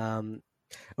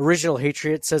 Original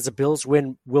Patriot says the Bills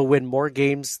will win more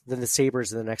games than the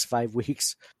Sabres in the next 5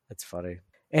 weeks. That's funny.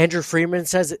 Andrew Freeman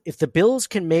says if the Bills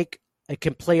can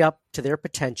play up to their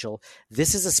potential,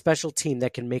 this is a special team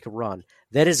that can make a run.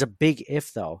 That is a big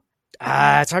if, though.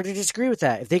 It's hard to disagree with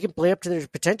that. If they can play up to their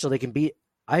potential, they can beat,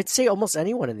 I'd say, almost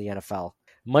anyone in the NFL.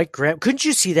 Mike Graham, couldn't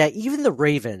you see that? Even the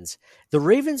Ravens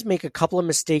make a couple of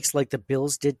mistakes like the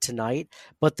Bills did tonight,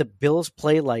 but the Bills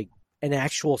play like an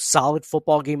actual solid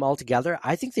football game altogether.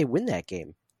 I think they win that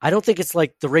game. I don't think it's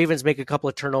like the Ravens make a couple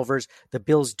of turnovers, the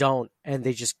Bills don't, and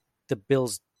the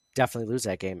Bills definitely lose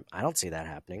that game. I don't see that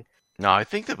happening. No, I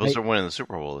think the Bills are winning the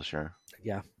Super Bowl this year.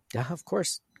 Yeah, of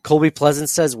course. Colby Pleasant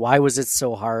says, "Why was it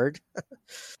so hard?"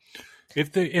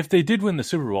 If they did win the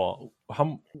Super Bowl,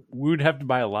 we would have to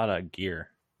buy a lot of gear,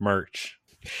 merch,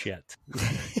 shit, in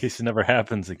case it never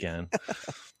happens again.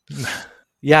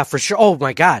 Yeah, for sure. Oh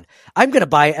my God, I'm gonna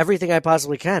buy everything I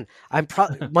possibly can.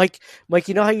 Mike.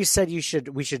 You know how you said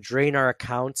we should drain our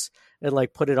accounts and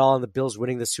like put it all on the Bills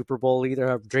winning the Super Bowl,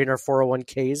 either drain our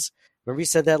 401ks. Remember you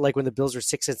said that like when the Bills were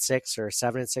 6-6 or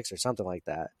 7-6 or something like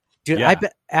that. Dude, yeah. I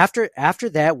bet after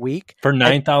that week for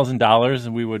 $9,000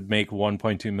 and we would make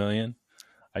 $1.2 million.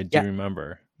 I do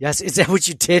remember. Yes, is that what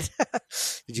you did?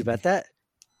 Did you bet that?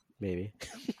 Maybe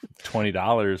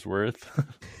 $20 worth.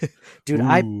 Dude,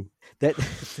 that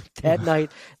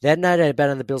night I bet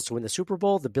on the Bills to win the Super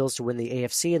Bowl, the Bills to win the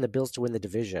AFC, and the Bills to win the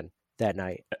division that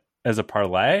night. As a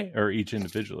parlay or each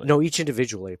individually? No, each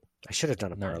individually. I should have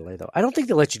done a parlay though. I don't think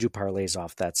they let you do parlays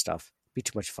off that stuff. It'd be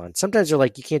too much fun. Sometimes they're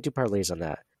like, you can't do parlays on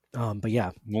that. But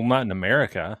yeah. Well, not in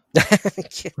America.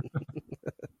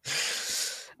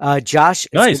 Josh.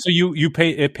 Nice. So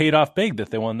it paid off big that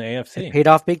they won the AFC. It paid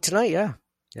off big tonight. Yeah.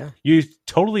 You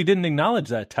totally didn't acknowledge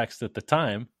that text at the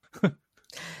time.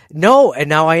 No, and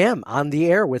now I am on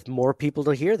the air with more people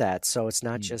to hear that. So it's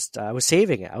not just I was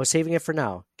saving it. I was saving it for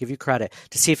now. Give you credit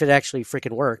to see if it actually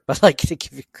freaking worked. But like to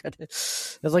give you credit,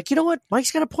 I was like, you know what?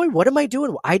 Mike's got a point. What am I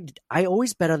doing? I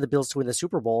always bet on the Bills to win the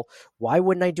Super Bowl. Why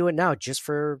wouldn't I do it now? Just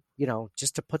for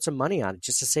just to put some money on it,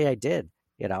 just to say I did.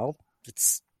 They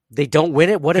don't win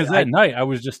it. What? Because that night I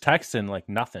was just texting like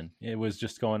nothing. It was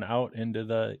just going out into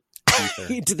the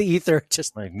ether. Into the ether.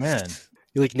 Just like, man.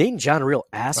 You're like, Nate and John are real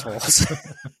assholes.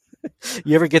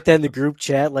 You ever get that in the group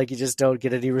chat? Like you just don't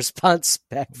get any response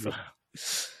back from.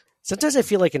 Sometimes I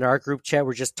feel like in our group chat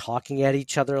we're just talking at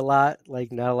each other a lot,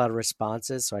 like not a lot of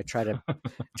responses. So I try to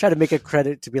make a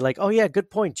credit to be like, oh yeah, good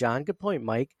point, John. Good point,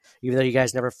 Mike. Even though you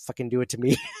guys never fucking do it to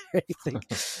me or anything.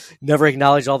 Never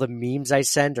acknowledge all the memes I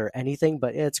send or anything,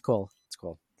 but yeah, it's cool. It's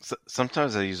cool. So,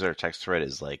 sometimes I use our text thread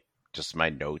as like just my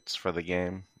notes for the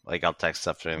game. Like I'll text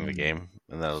stuff during the game,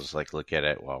 and then I'll just like look at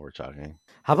it while we're talking.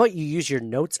 How about you use your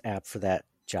notes app for that,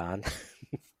 John?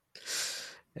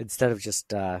 Instead of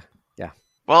just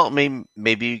Well,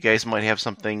 maybe you guys might have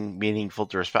something meaningful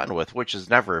to respond with, which is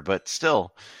never, but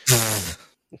still,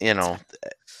 I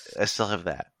still have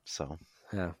that. So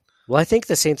yeah. Well, I think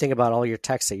the same thing about all your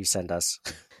texts that you send us.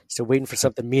 Still waiting for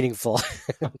something meaningful.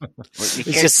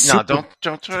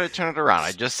 Don't try to turn it around.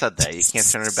 I just said that. You can't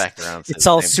turn it back around. It's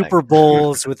all Super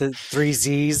Bowls with the 3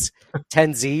 Z's,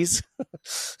 10 Z's.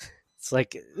 It's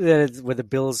like when the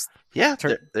Bills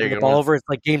turn the ball over, it's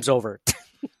like game's over.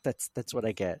 That's what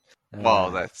I get.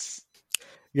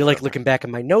 You're like looking back at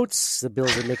my notes. The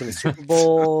Bills are making the Super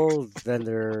Bowl. Then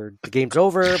the game's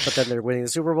over, but then they're winning the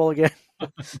Super Bowl again.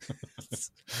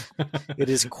 It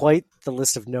is quite the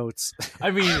list of notes. I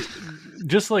mean,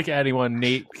 just like anyone,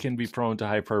 Nate can be prone to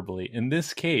hyperbole. In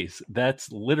this case,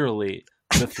 that's literally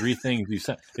the 3 things you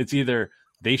said. It's either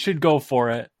they should go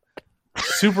for it,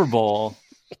 Super Bowl,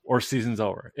 or season's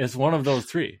over. It's one of those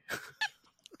 3.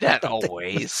 That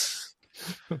always.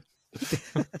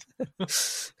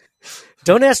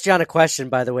 Don't ask John a question,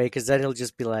 by the way, because then he'll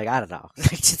just be like, I don't know.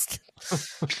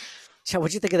 John,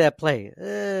 what'd you think of that play?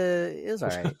 It was all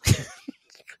right.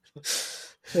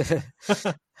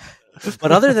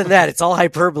 But other than that, it's all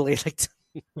hyperbole.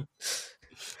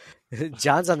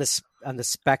 John's on the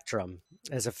spectrum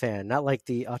as a fan, not like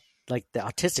the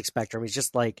autistic spectrum. He's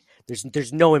just like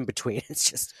there's no in between. It's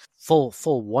just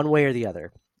full one way or the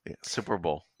other. Yeah, Super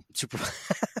Bowl.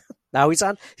 Now he's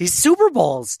Super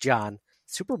Bowls, John.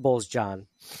 Super Bowls, John.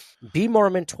 B.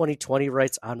 Mormon 2020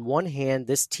 writes, on one hand,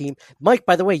 this team... Mike,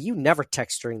 by the way, you never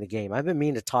text during the game. I've been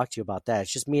meaning to talk to you about that.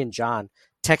 It's just me and John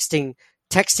texting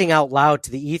out loud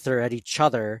to the ether at each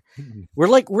other. We're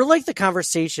like the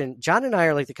conversation. John and I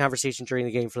are like the conversation during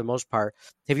the game for the most part.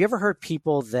 Have you ever heard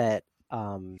people that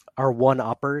are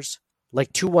one-uppers?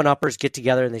 like two one-uppers get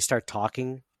together and they start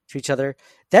talking to each other.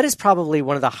 That is probably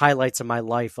one of the highlights of my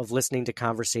life of listening to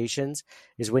conversations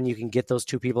is when you can get those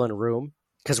two people in a room.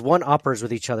 Because one-uppers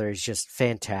with each other is just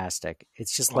fantastic.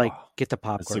 It's just like, get the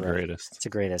popcorn. It's the ready. greatest. It's the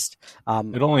greatest.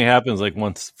 It only happens like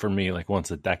once for me, like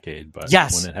once a decade. But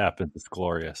yes, when it happens, it's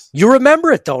glorious. You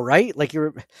remember it though, right? Like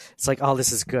it's like, oh,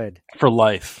 this is good. For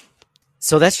life.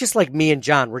 So that's just like me and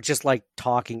John. We're just like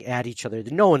talking at each other.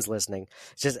 No one's listening.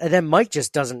 It's just, and then Mike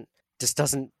just doesn't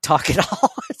talk at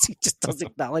all. He just doesn't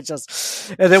acknowledge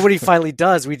us. And then when he finally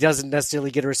does, we doesn't necessarily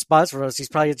get a response from us. He's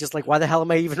probably just like, why the hell am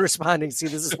I even responding? See,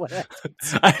 this is what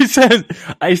happens.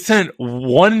 I sent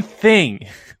one thing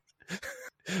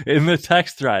in the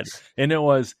text thread, and it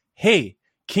was, hey,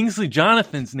 Kingsley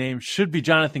Jonathan's name should be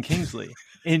Jonathan Kingsley.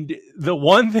 And the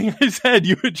one thing I said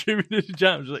you attributed to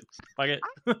John, I was like, fuck it.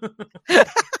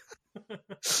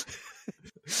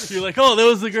 You're like, oh, that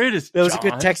was the greatest. That was a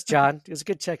good text, John. It was a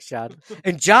good text, John.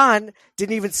 And John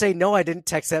didn't even say, no, I didn't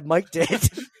text that. Mike did.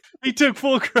 He took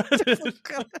full credit.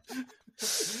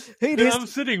 Hey, I'm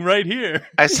sitting right here.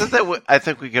 I said that I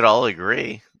think we could all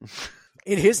agree.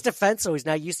 In his defense, so he's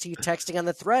not used to you texting on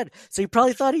the thread. So he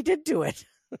probably thought he did do it.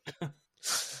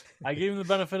 I gave him the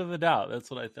benefit of the doubt. That's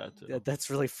what I thought, too. That's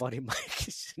really funny, Mike.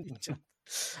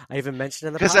 I even mentioned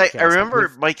in the podcast. Because I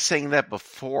remember Mike saying that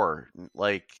before,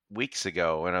 like weeks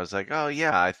ago, and I was like, oh,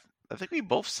 yeah, I think we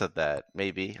both said that,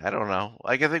 maybe. I don't know.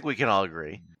 Like, I think we can all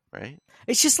agree, right?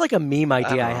 It's just like a meme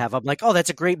idea I have. I'm like, oh, that's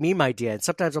a great meme idea. And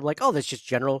sometimes I'm like, oh, that's just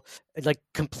general, like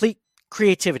complete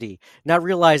creativity, not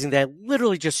realizing that I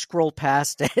literally just scrolled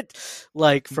past it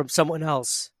like from someone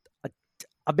else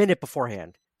a minute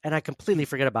beforehand. And I completely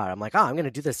forget about it. I'm like, oh, I'm going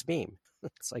to do this meme.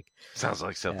 It's like sounds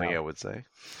like something I would say.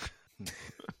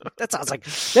 That sounds like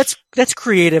that's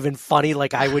creative and funny,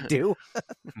 like I would do.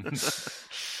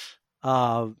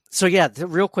 So yeah,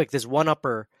 real quick, this one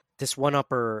upper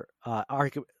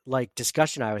like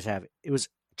discussion I was having, it was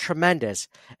tremendous,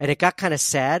 and it got kind of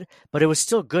sad, but it was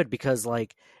still good because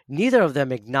like neither of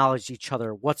them acknowledged each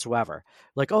other whatsoever.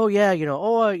 Like, oh yeah,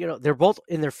 they're both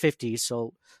in their 50s,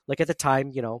 so like at the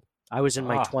time, I was in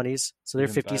my 20s, so they're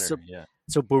 50s. So, yeah.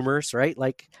 So boomers, right?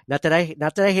 Like, not that I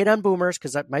hate on boomers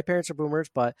because my parents are boomers,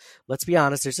 but let's be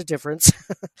honest, there's a difference.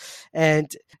 And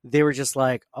they were just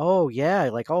like, oh yeah,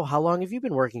 like, oh, how long have you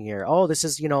been working here? Oh, this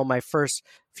is, my first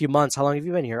few months. How long have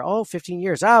you been here? Oh, 15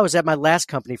 years. I was at my last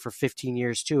company for 15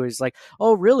 years too. He's like,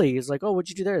 oh, really? He's like, oh, what'd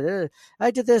you do there?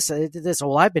 I did this. Oh,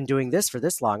 well, I've been doing this for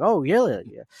this long. Oh, yeah.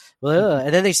 Well,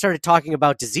 and then they started talking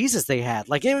about diseases they had.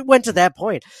 Like, it went to that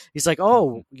point. He's like,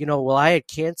 oh, well, I had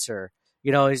cancer.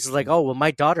 He's like, oh, well,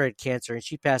 my daughter had cancer and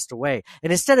she passed away.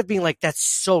 And instead of being like, that's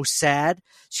so sad,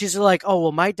 she's like, oh,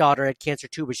 well, my daughter had cancer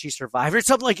too, but she survived or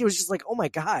something. Like, it was just like, oh my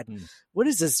God, what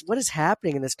is this? What is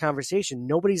happening in this conversation?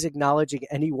 Nobody's acknowledging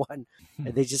anyone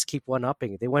and they just keep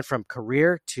one-upping it. They went from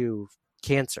career to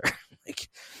cancer, like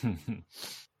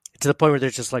to the point where they're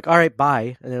just like, all right,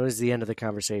 bye. And it was the end of the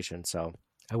conversation. So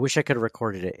I wish I could have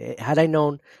recorded it. Had I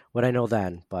known what I know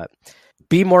then, but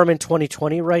B Mormon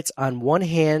 2020 writes, on one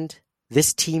hand,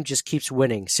 this team just keeps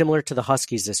winning, similar to the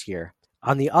Huskies this year.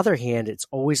 On the other hand, it's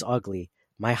always ugly.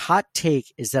 My hot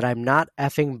take is that I'm not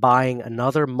effing buying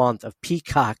another month of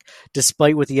Peacock,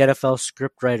 despite what the NFL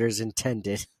scriptwriters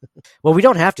intended. Well, we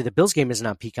don't have to. The Bills game isn't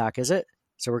on Peacock, is it?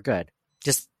 So we're good.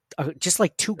 Just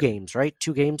like 2 games, right?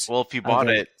 2 games. Well, if you bought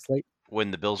it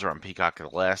when the Bills are on Peacock the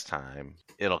last time,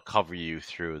 it'll cover you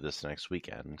through this next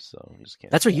weekend. So you just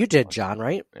can't. That's what you did, John,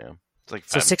 right? Yeah. It's like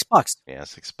so $6. Yeah,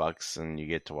 $6, and you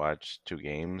get to watch 2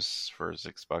 games for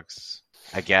 $6.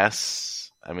 I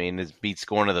guess. I mean, it beats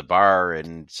going to the bar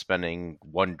and spending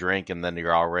 1 drink, and then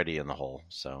you're already in the hole.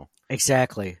 So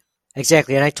exactly.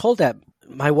 And I told that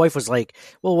my wife was like,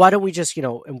 "Well, why don't we just,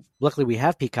 And luckily we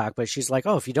have Peacock, but she's like,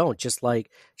 "Oh, if you don't, just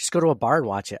go to a bar and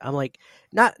watch it." I'm like,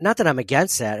 not that I'm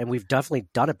against that, and we've definitely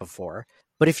done it before.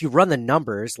 But if you run the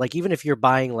numbers, like even if you're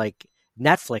buying like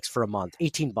Netflix for a month,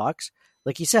 $18.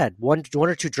 Like you said, one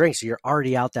or 2 drinks, so you're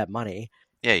already out that money.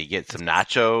 Yeah, you get some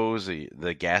nachos,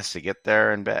 the gas to get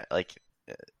there and back. Like,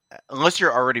 unless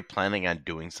you're already planning on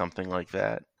doing something like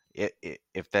that,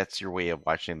 if that's your way of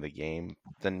watching the game,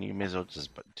 then you may as well just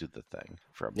do the thing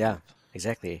for a month.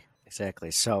 Exactly.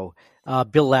 So,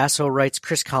 Bill Lasso writes,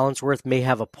 Chris Collinsworth may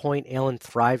have a point. Allen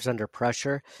thrives under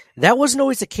pressure. That wasn't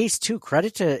always the case, too.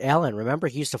 Credit to Allen. Remember,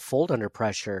 he used to fold under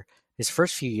pressure his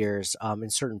first few years in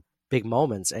certain big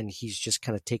moments, and he's just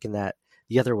kind of taken that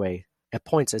the other way at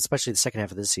points, especially the second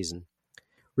half of this season.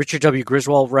 Richard W.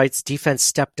 Griswold writes, defense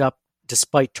stepped up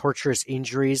despite torturous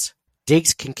injuries.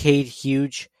 Diggs, Kincaid,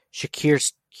 huge.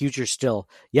 Shakir, huger still.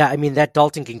 Yeah, I mean, that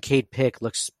Dalton Kincaid pick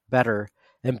looks better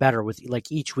and better with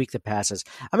like each week that passes.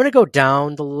 I'm going to go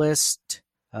down the list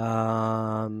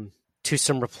to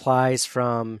some replies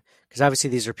from, because obviously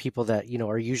these are people that,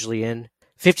 are usually in.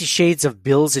 50 Shades of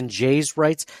Bills and Jays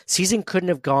writes, season couldn't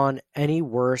have gone any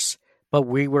worse, but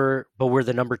we're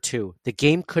the number 2. The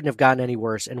game couldn't have gotten any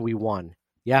worse, and we won.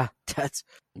 Yeah, that's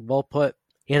well put.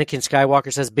 Anakin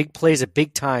Skywalker says, big plays at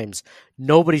big times.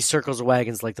 Nobody circles the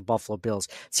wagons like the Buffalo Bills.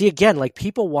 See, again, like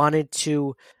people wanted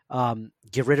to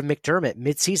get rid of McDermott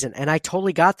midseason, and I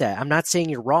totally got that. I'm not saying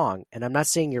you're wrong, and I'm not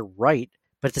saying you're right,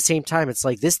 but at the same time, it's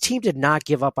like this team did not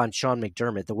give up on Sean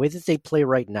McDermott. The way that they play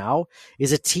right now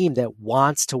is a team that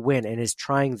wants to win and is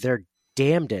trying their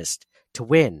damnedest to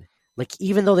win. Like,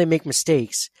 even though they make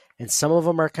mistakes, and some of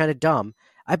them are kind of dumb,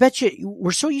 I bet you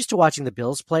we're so used to watching the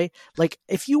Bills play. Like,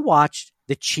 if you watched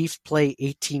the Chiefs play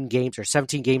 18 games or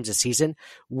 17 games a season,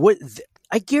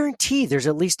 I guarantee there's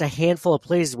at least a handful of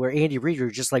plays where Andy Reid,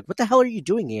 you're just like, what the hell are you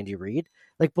doing, Andy Reid?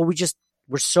 Like, but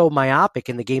we're so myopic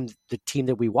in the team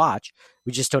that we watch,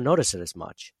 we just don't notice it as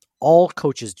much. All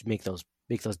coaches make those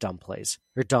dumb plays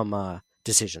or dumb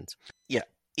decisions. Yeah,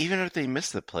 even if they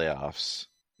miss the playoffs,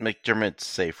 McDermott's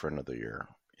safe for another year,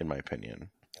 in my opinion.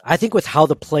 I think with how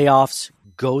the playoffs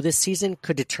go this season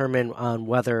could determine on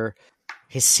whether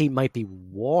his seat might be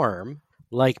warm.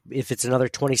 Like if it's another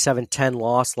 27-10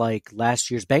 loss like last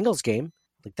year's Bengals game,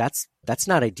 like that's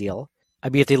not ideal. I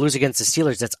mean, if they lose against the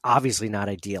Steelers, that's obviously not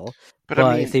ideal. But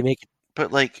I mean, if they make,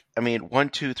 1,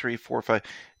 2, 3, 4, 5.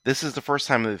 This is the first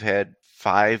time they've had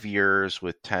 5 years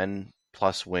with 10+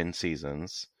 win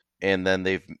seasons, and then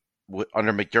they've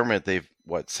under McDermott they've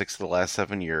 6 of the last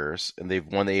 7 years, and they've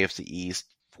won the AFC East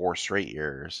 4 straight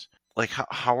years. Like,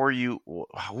 how are you?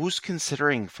 Who's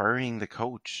considering firing the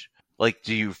coach? Like,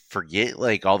 do you forget,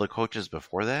 like, all the coaches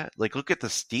before that? Like, look at the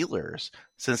Steelers.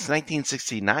 Since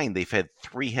 1969, they've had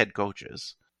 3 head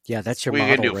coaches. Yeah, that's your model.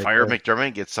 What are you going to do, fire there. McDermott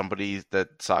and get somebody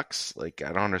that sucks? Like, I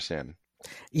don't understand.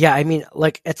 Yeah, I mean,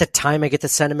 like, at the time, I get the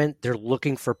sentiment they're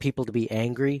looking for people to be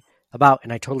angry about,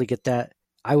 and I totally get that.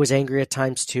 I was angry at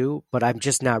times, too, but I'm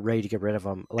just not ready to get rid of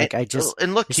him. Like,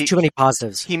 and look, there's too many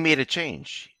positives. He made a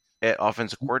change at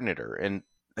offensive coordinator, and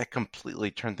that completely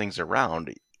turned things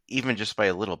around. Even just by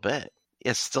a little bit.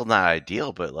 It's still not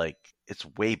ideal, but like it's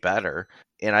way better.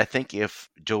 And I think if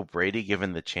Joe Brady,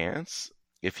 given the chance,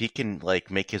 if he can like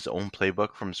make his own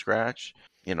playbook from scratch,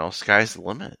 sky's the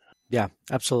limit. Yeah,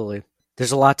 absolutely.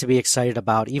 There's a lot to be excited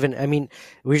about. Even, I mean,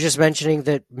 we were just mentioning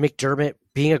that McDermott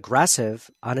being aggressive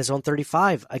on his own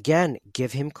 35. Again,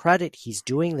 give him credit. He's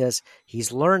doing this.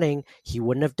 He's learning. He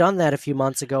wouldn't have done that a few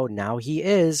months ago. Now he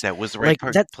is. That was the right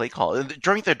play call.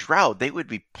 During the drought, they would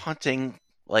be punting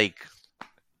like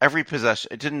every possession.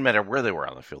 It didn't matter where they were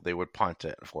on the field. They would punt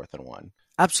it 4th and 1.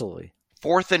 Absolutely.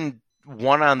 4th and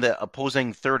 1 on the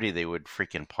opposing 30, they would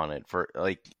freaking punt it for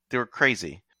they were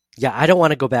crazy. Yeah, I don't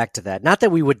want to go back to that. Not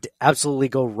that we would absolutely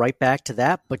go right back to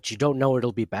that, but you don't know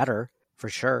it'll be better for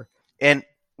sure. And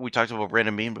we talked about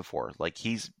Brandon Beane before. Like,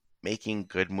 he's making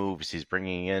good moves. He's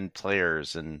bringing in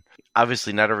players, and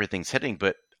obviously not everything's hitting,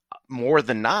 but more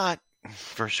than not,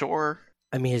 for sure.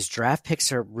 I mean, his draft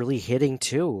picks are really hitting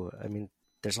too. I mean,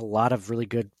 there's a lot of really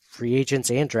good free agents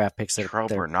and draft picks. Terrell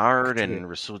Bernard and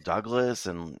Rasul Douglas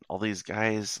and all these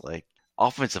guys. Like,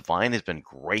 offensive line has been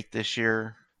great this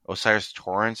year. Osiris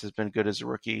Torrance has been good as a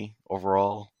rookie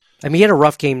overall. I mean, he had a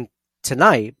rough game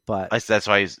tonight, but that's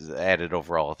why he's added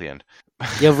overall at the end.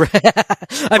 Yeah,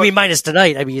 I mean, minus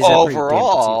tonight. I mean, he's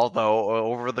overall though,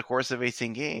 over the course of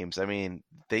 18 games, I mean,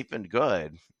 they've been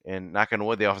good. And not going to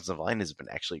wood, the offensive line has been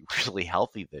actually really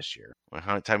healthy this year.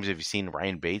 How many times have you seen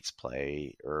Ryan Bates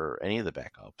play or any of the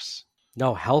backups?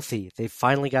 No, healthy. They've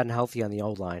finally gotten healthy on the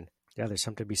O-line. Yeah, there's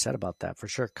something to be said about that for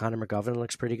sure. Connor McGovern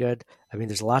looks pretty good. I mean,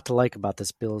 there's a lot to like about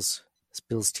this Bills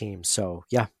team. So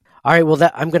yeah. All right. Well,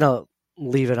 I'm going to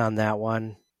leave it on that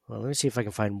one. Well, let me see if I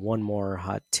can find one more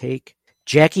hot take.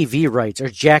 Jack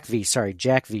V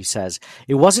says,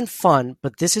 it wasn't fun,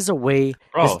 but this is a way.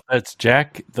 Oh, that's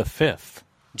Jack the Fifth.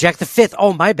 Jack the Fifth.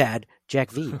 Oh, my bad.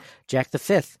 Jack V. Jack the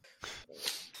Fifth.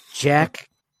 Jack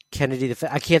Kennedy the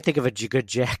Fifth. I can't think of a good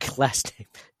Jack last name.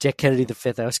 Jack Kennedy the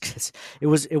Fifth.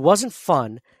 It wasn't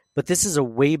fun, but this is a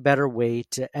way better way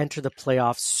to enter the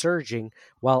playoffs surging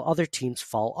while other teams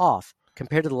fall off.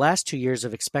 Compared to the last 2 years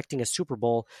of expecting a Super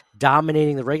Bowl,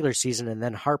 dominating the regular season, and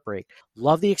then heartbreak.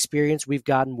 Love the experience we've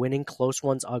gotten winning close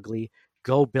ones ugly.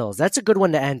 Go Bills. That's a good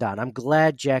one to end on. I'm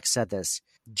glad Jack said this.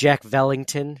 Jack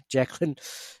Vellington. Jack.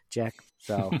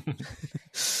 So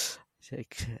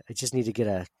I just need to get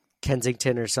a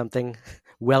Kensington or something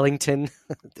Wellington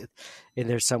in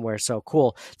there somewhere. So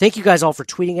cool. Thank you guys all for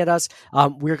tweeting at us.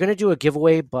 We're going to do a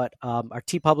giveaway, but our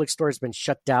TeePublic store has been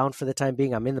shut down for the time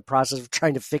being. I'm in the process of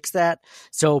trying to fix that.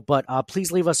 So, but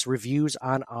please leave us reviews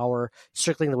on our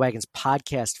Circling the Wagons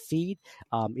podcast feed.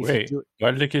 Wait,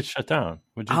 why did it get shut down?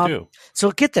 What'd you do?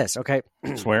 So get this, okay?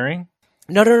 Swearing?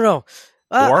 No.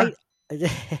 Or?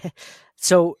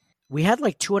 So we had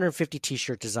like 250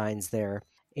 t-shirt designs there.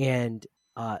 And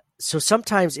so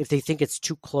sometimes if they think it's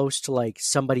too close to like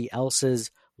somebody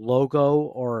else's logo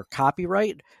or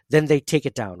copyright, then they take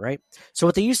it down, right? So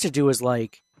what they used to do is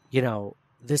like,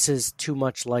 this is too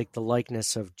much like the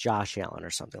likeness of Josh Allen or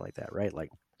something like that, right?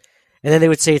 Like, and then they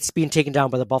would say it's being taken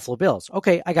down by the Buffalo Bills.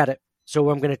 Okay, I got it. So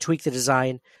I'm going to tweak the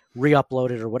design,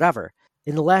 re-upload it or whatever.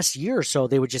 In the last year or so,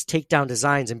 they would just take down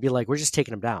designs and be like, we're just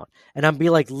taking them down. And I'm be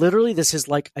like, literally, this is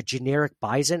like a generic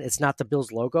bison. It's not the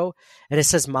Bills logo. And it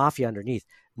says Mafia underneath.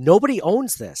 Nobody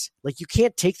owns this. Like, you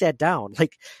can't take that down.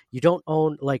 Like, you don't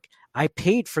own, like, I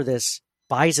paid for this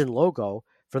bison logo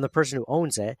from the person who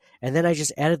owns it. And then I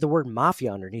just added the word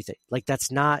Mafia underneath it. Like, that's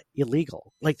not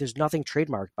illegal. Like, there's nothing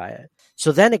trademarked by it.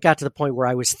 So then it got to the point where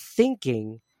I was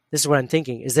thinking, this is what I'm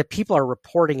thinking, is that people are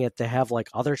reporting it to have like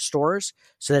other stores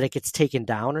so that it gets taken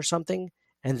down or something.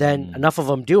 And then enough of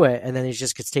them do it, and then it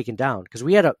just gets taken down. Because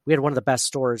we had one of the best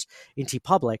stores in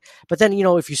TeePublic. But then,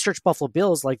 if you search Buffalo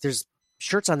Bills, like there's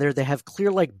shirts on there that have clear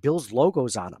like Bills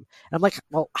logos on them. And I'm like,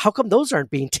 well, how come those aren't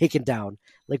being taken down?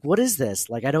 Like, what is this?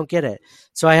 Like, I don't get it.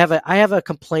 So I have a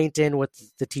complaint in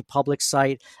with the TeePublic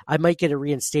site. I might get it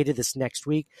reinstated this next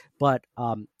week. But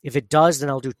if it does, then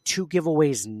I'll do 2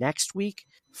 giveaways next week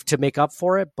to make up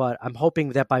for it. But I'm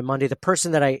hoping that by Monday, the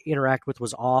person that I interact with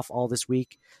was off all this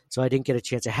week, so I didn't get a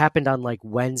chance. It happened on like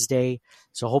Wednesday,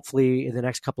 so hopefully in the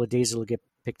next couple of days it'll get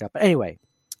picked up. But anyway,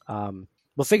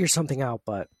 we'll figure something out,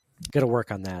 but got to work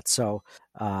on that. So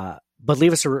but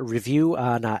leave us a review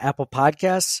on Apple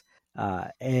Podcasts,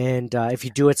 and if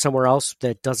you do it somewhere else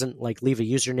that doesn't like leave a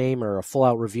username or a full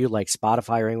out review like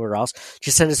Spotify or anywhere else,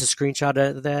 just send us a screenshot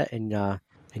of that, and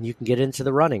you can get into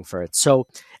the running for it. So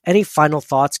any final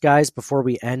thoughts, guys, before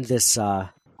we end this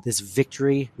this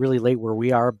victory, really late where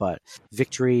we are, but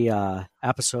victory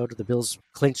episode? The Bills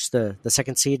clinched the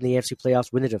second seed in the AFC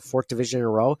playoffs, win it a 4th division in a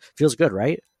row. Feels good,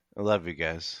 right? I love you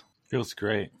guys. Feels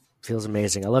great. Feels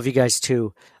amazing. I love you guys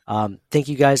too. Thank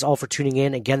you guys all for tuning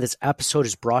in. Again, this episode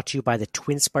is brought to you by the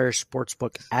TwinSpires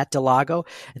Sportsbook at Del Lago,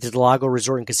 at the Del Lago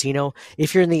Resort and Casino.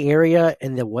 If you're in the area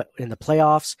in the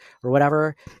playoffs or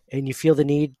whatever, and you feel the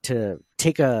need to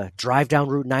take a drive down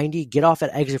Route 90, get off at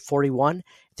exit 41 at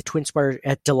the TwinSpires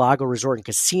at Del Lago Resort and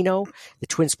Casino. The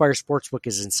TwinSpires Sportsbook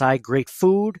is inside. Great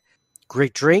food,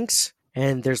 great drinks,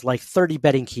 and there's like 30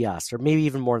 betting kiosks, or maybe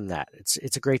even more than that.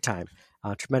 It's a great time.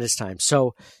 Tremendous time.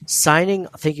 So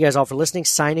thank you guys all for listening.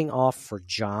 Signing off for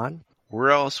John.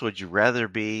 Where else would you rather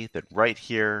be than right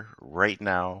here, right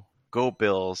now? Go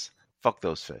Bills. Fuck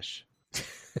those fish.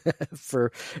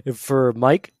 for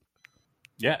Mike.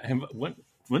 Yeah. When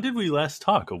did we last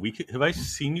talk? A week? Have I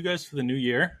seen you guys for the new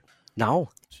year?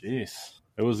 No. Jeez.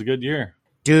 It was a good year.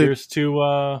 Dude. Here's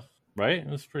to, right? It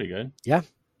was pretty good. Yeah.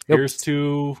 Here's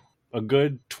to a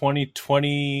good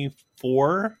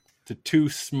 2024. To 2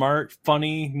 smart,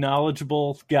 funny,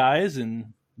 knowledgeable guys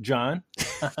and John.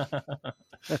 You're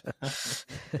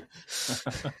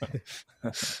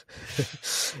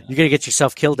going to get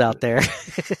yourself killed out there.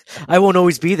 I won't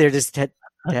always be there just to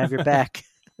have your back.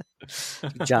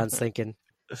 John's thinking.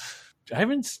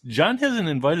 John hasn't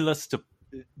invited us to.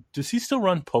 Does he still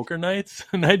run poker nights?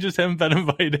 And I just haven't been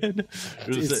invited.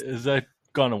 Is that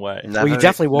gone away? Well, you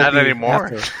definitely won't. Not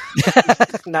anymore.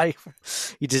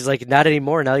 You just like not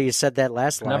anymore. Now you said that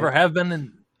last line. Never have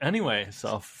been anyway.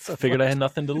 So I figured I had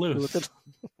nothing to lose.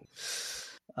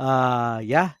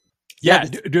 Yeah.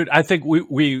 Dude. I think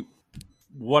we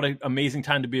what an amazing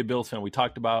time to be a Bills fan. We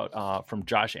talked about from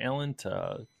Josh Allen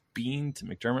to Bean to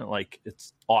McDermott. Like,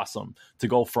 it's awesome to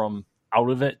go from out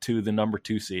of it to the number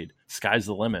 2 seed. Sky's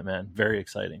the limit, man. Very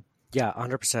exciting. Yeah,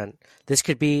 100%. This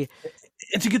could be.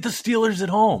 And to get the Steelers at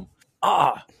home.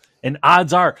 And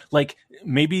odds are, like,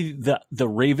 maybe the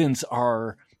Ravens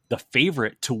are the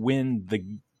favorite to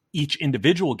win each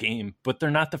individual game, but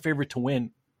they're not the favorite to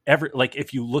win every. Like,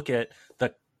 if you look at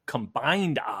the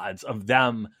combined odds of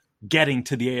them getting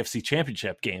to the AFC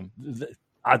Championship game, the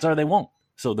odds are they won't.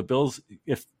 So the Bills,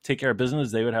 if take care of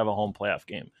business, they would have a home playoff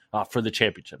game for the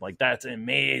championship. Like, that's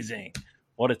amazing.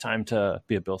 What a time to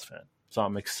be a Bills fan. So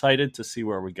I'm excited to see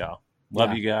where we go.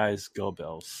 Love you guys. Go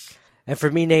Bills. And for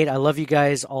me, Nate, I love you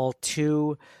guys all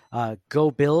too.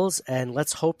 Go Bills. And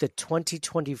let's hope that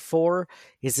 2024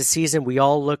 is the season we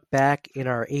all look back in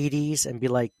our 80s and be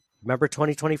like, Remember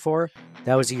 2024?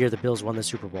 That was the year the Bills won the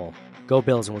Super Bowl. Go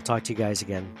Bills, and we'll talk to you guys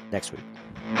again next week.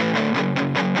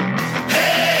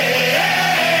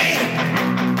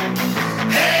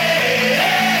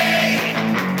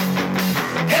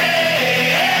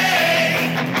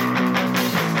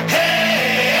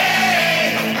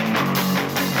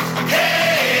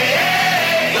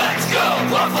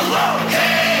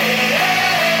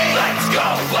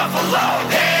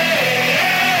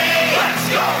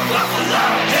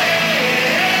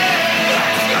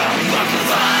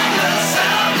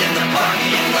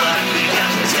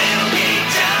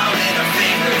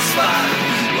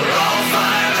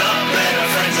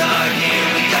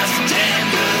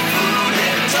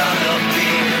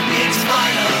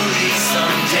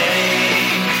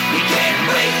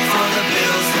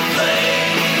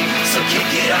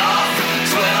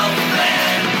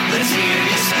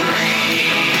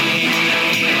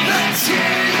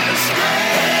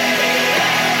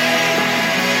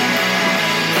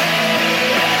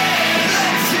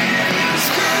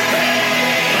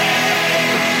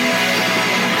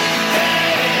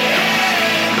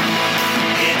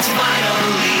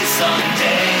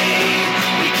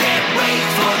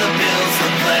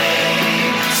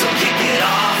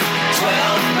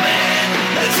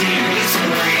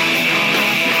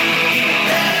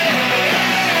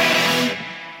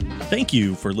 Thank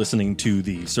you for listening to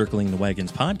the Circling the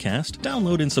Wagons podcast.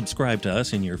 Download and subscribe to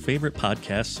us in your favorite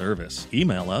podcast service.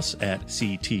 Email us at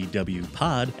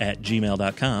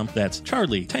ctwpod@gmail.com. That's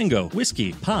Charlie Tango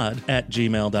Whiskey Pod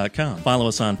 @gmail.com. Follow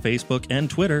us on Facebook and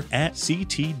Twitter at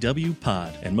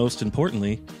CTWPod. And most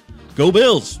importantly, go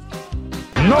Bills!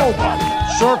 Nobody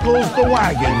circles the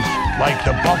wagons like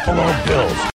the Buffalo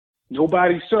Bills.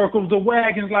 Nobody circles the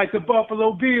wagons like the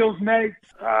Buffalo Bills, Nate.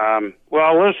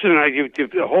 Well, listen,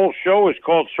 the whole show is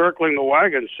called Circling the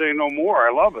Wagons. Say no more.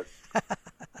 I love it.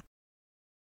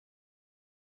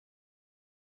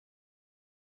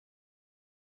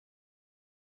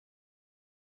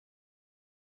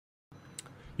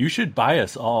 You should buy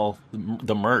us all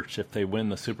the merch if they win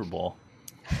the Super Bowl.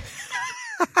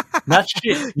 Not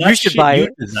shit. Not You should shit buy you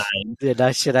it. designed. Yeah,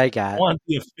 that shit I got. I want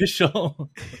the official.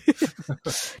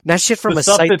 Not shit from the a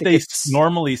stuff site that they gets-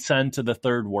 normally send to the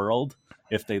third world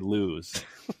if they lose.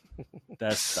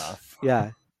 That stuff.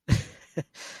 Yeah.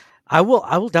 I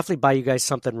will definitely buy you guys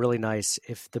something really nice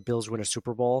if the Bills win a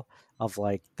Super Bowl of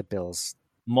like the Bills.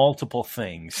 Multiple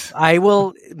things. I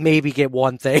will maybe get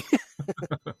one thing.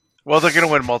 Well, they're going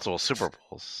to win multiple Super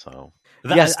Bowls, so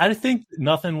Yes. I think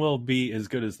nothing will be as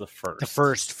good as the first. The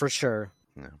first, for sure.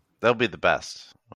 they'll be the best.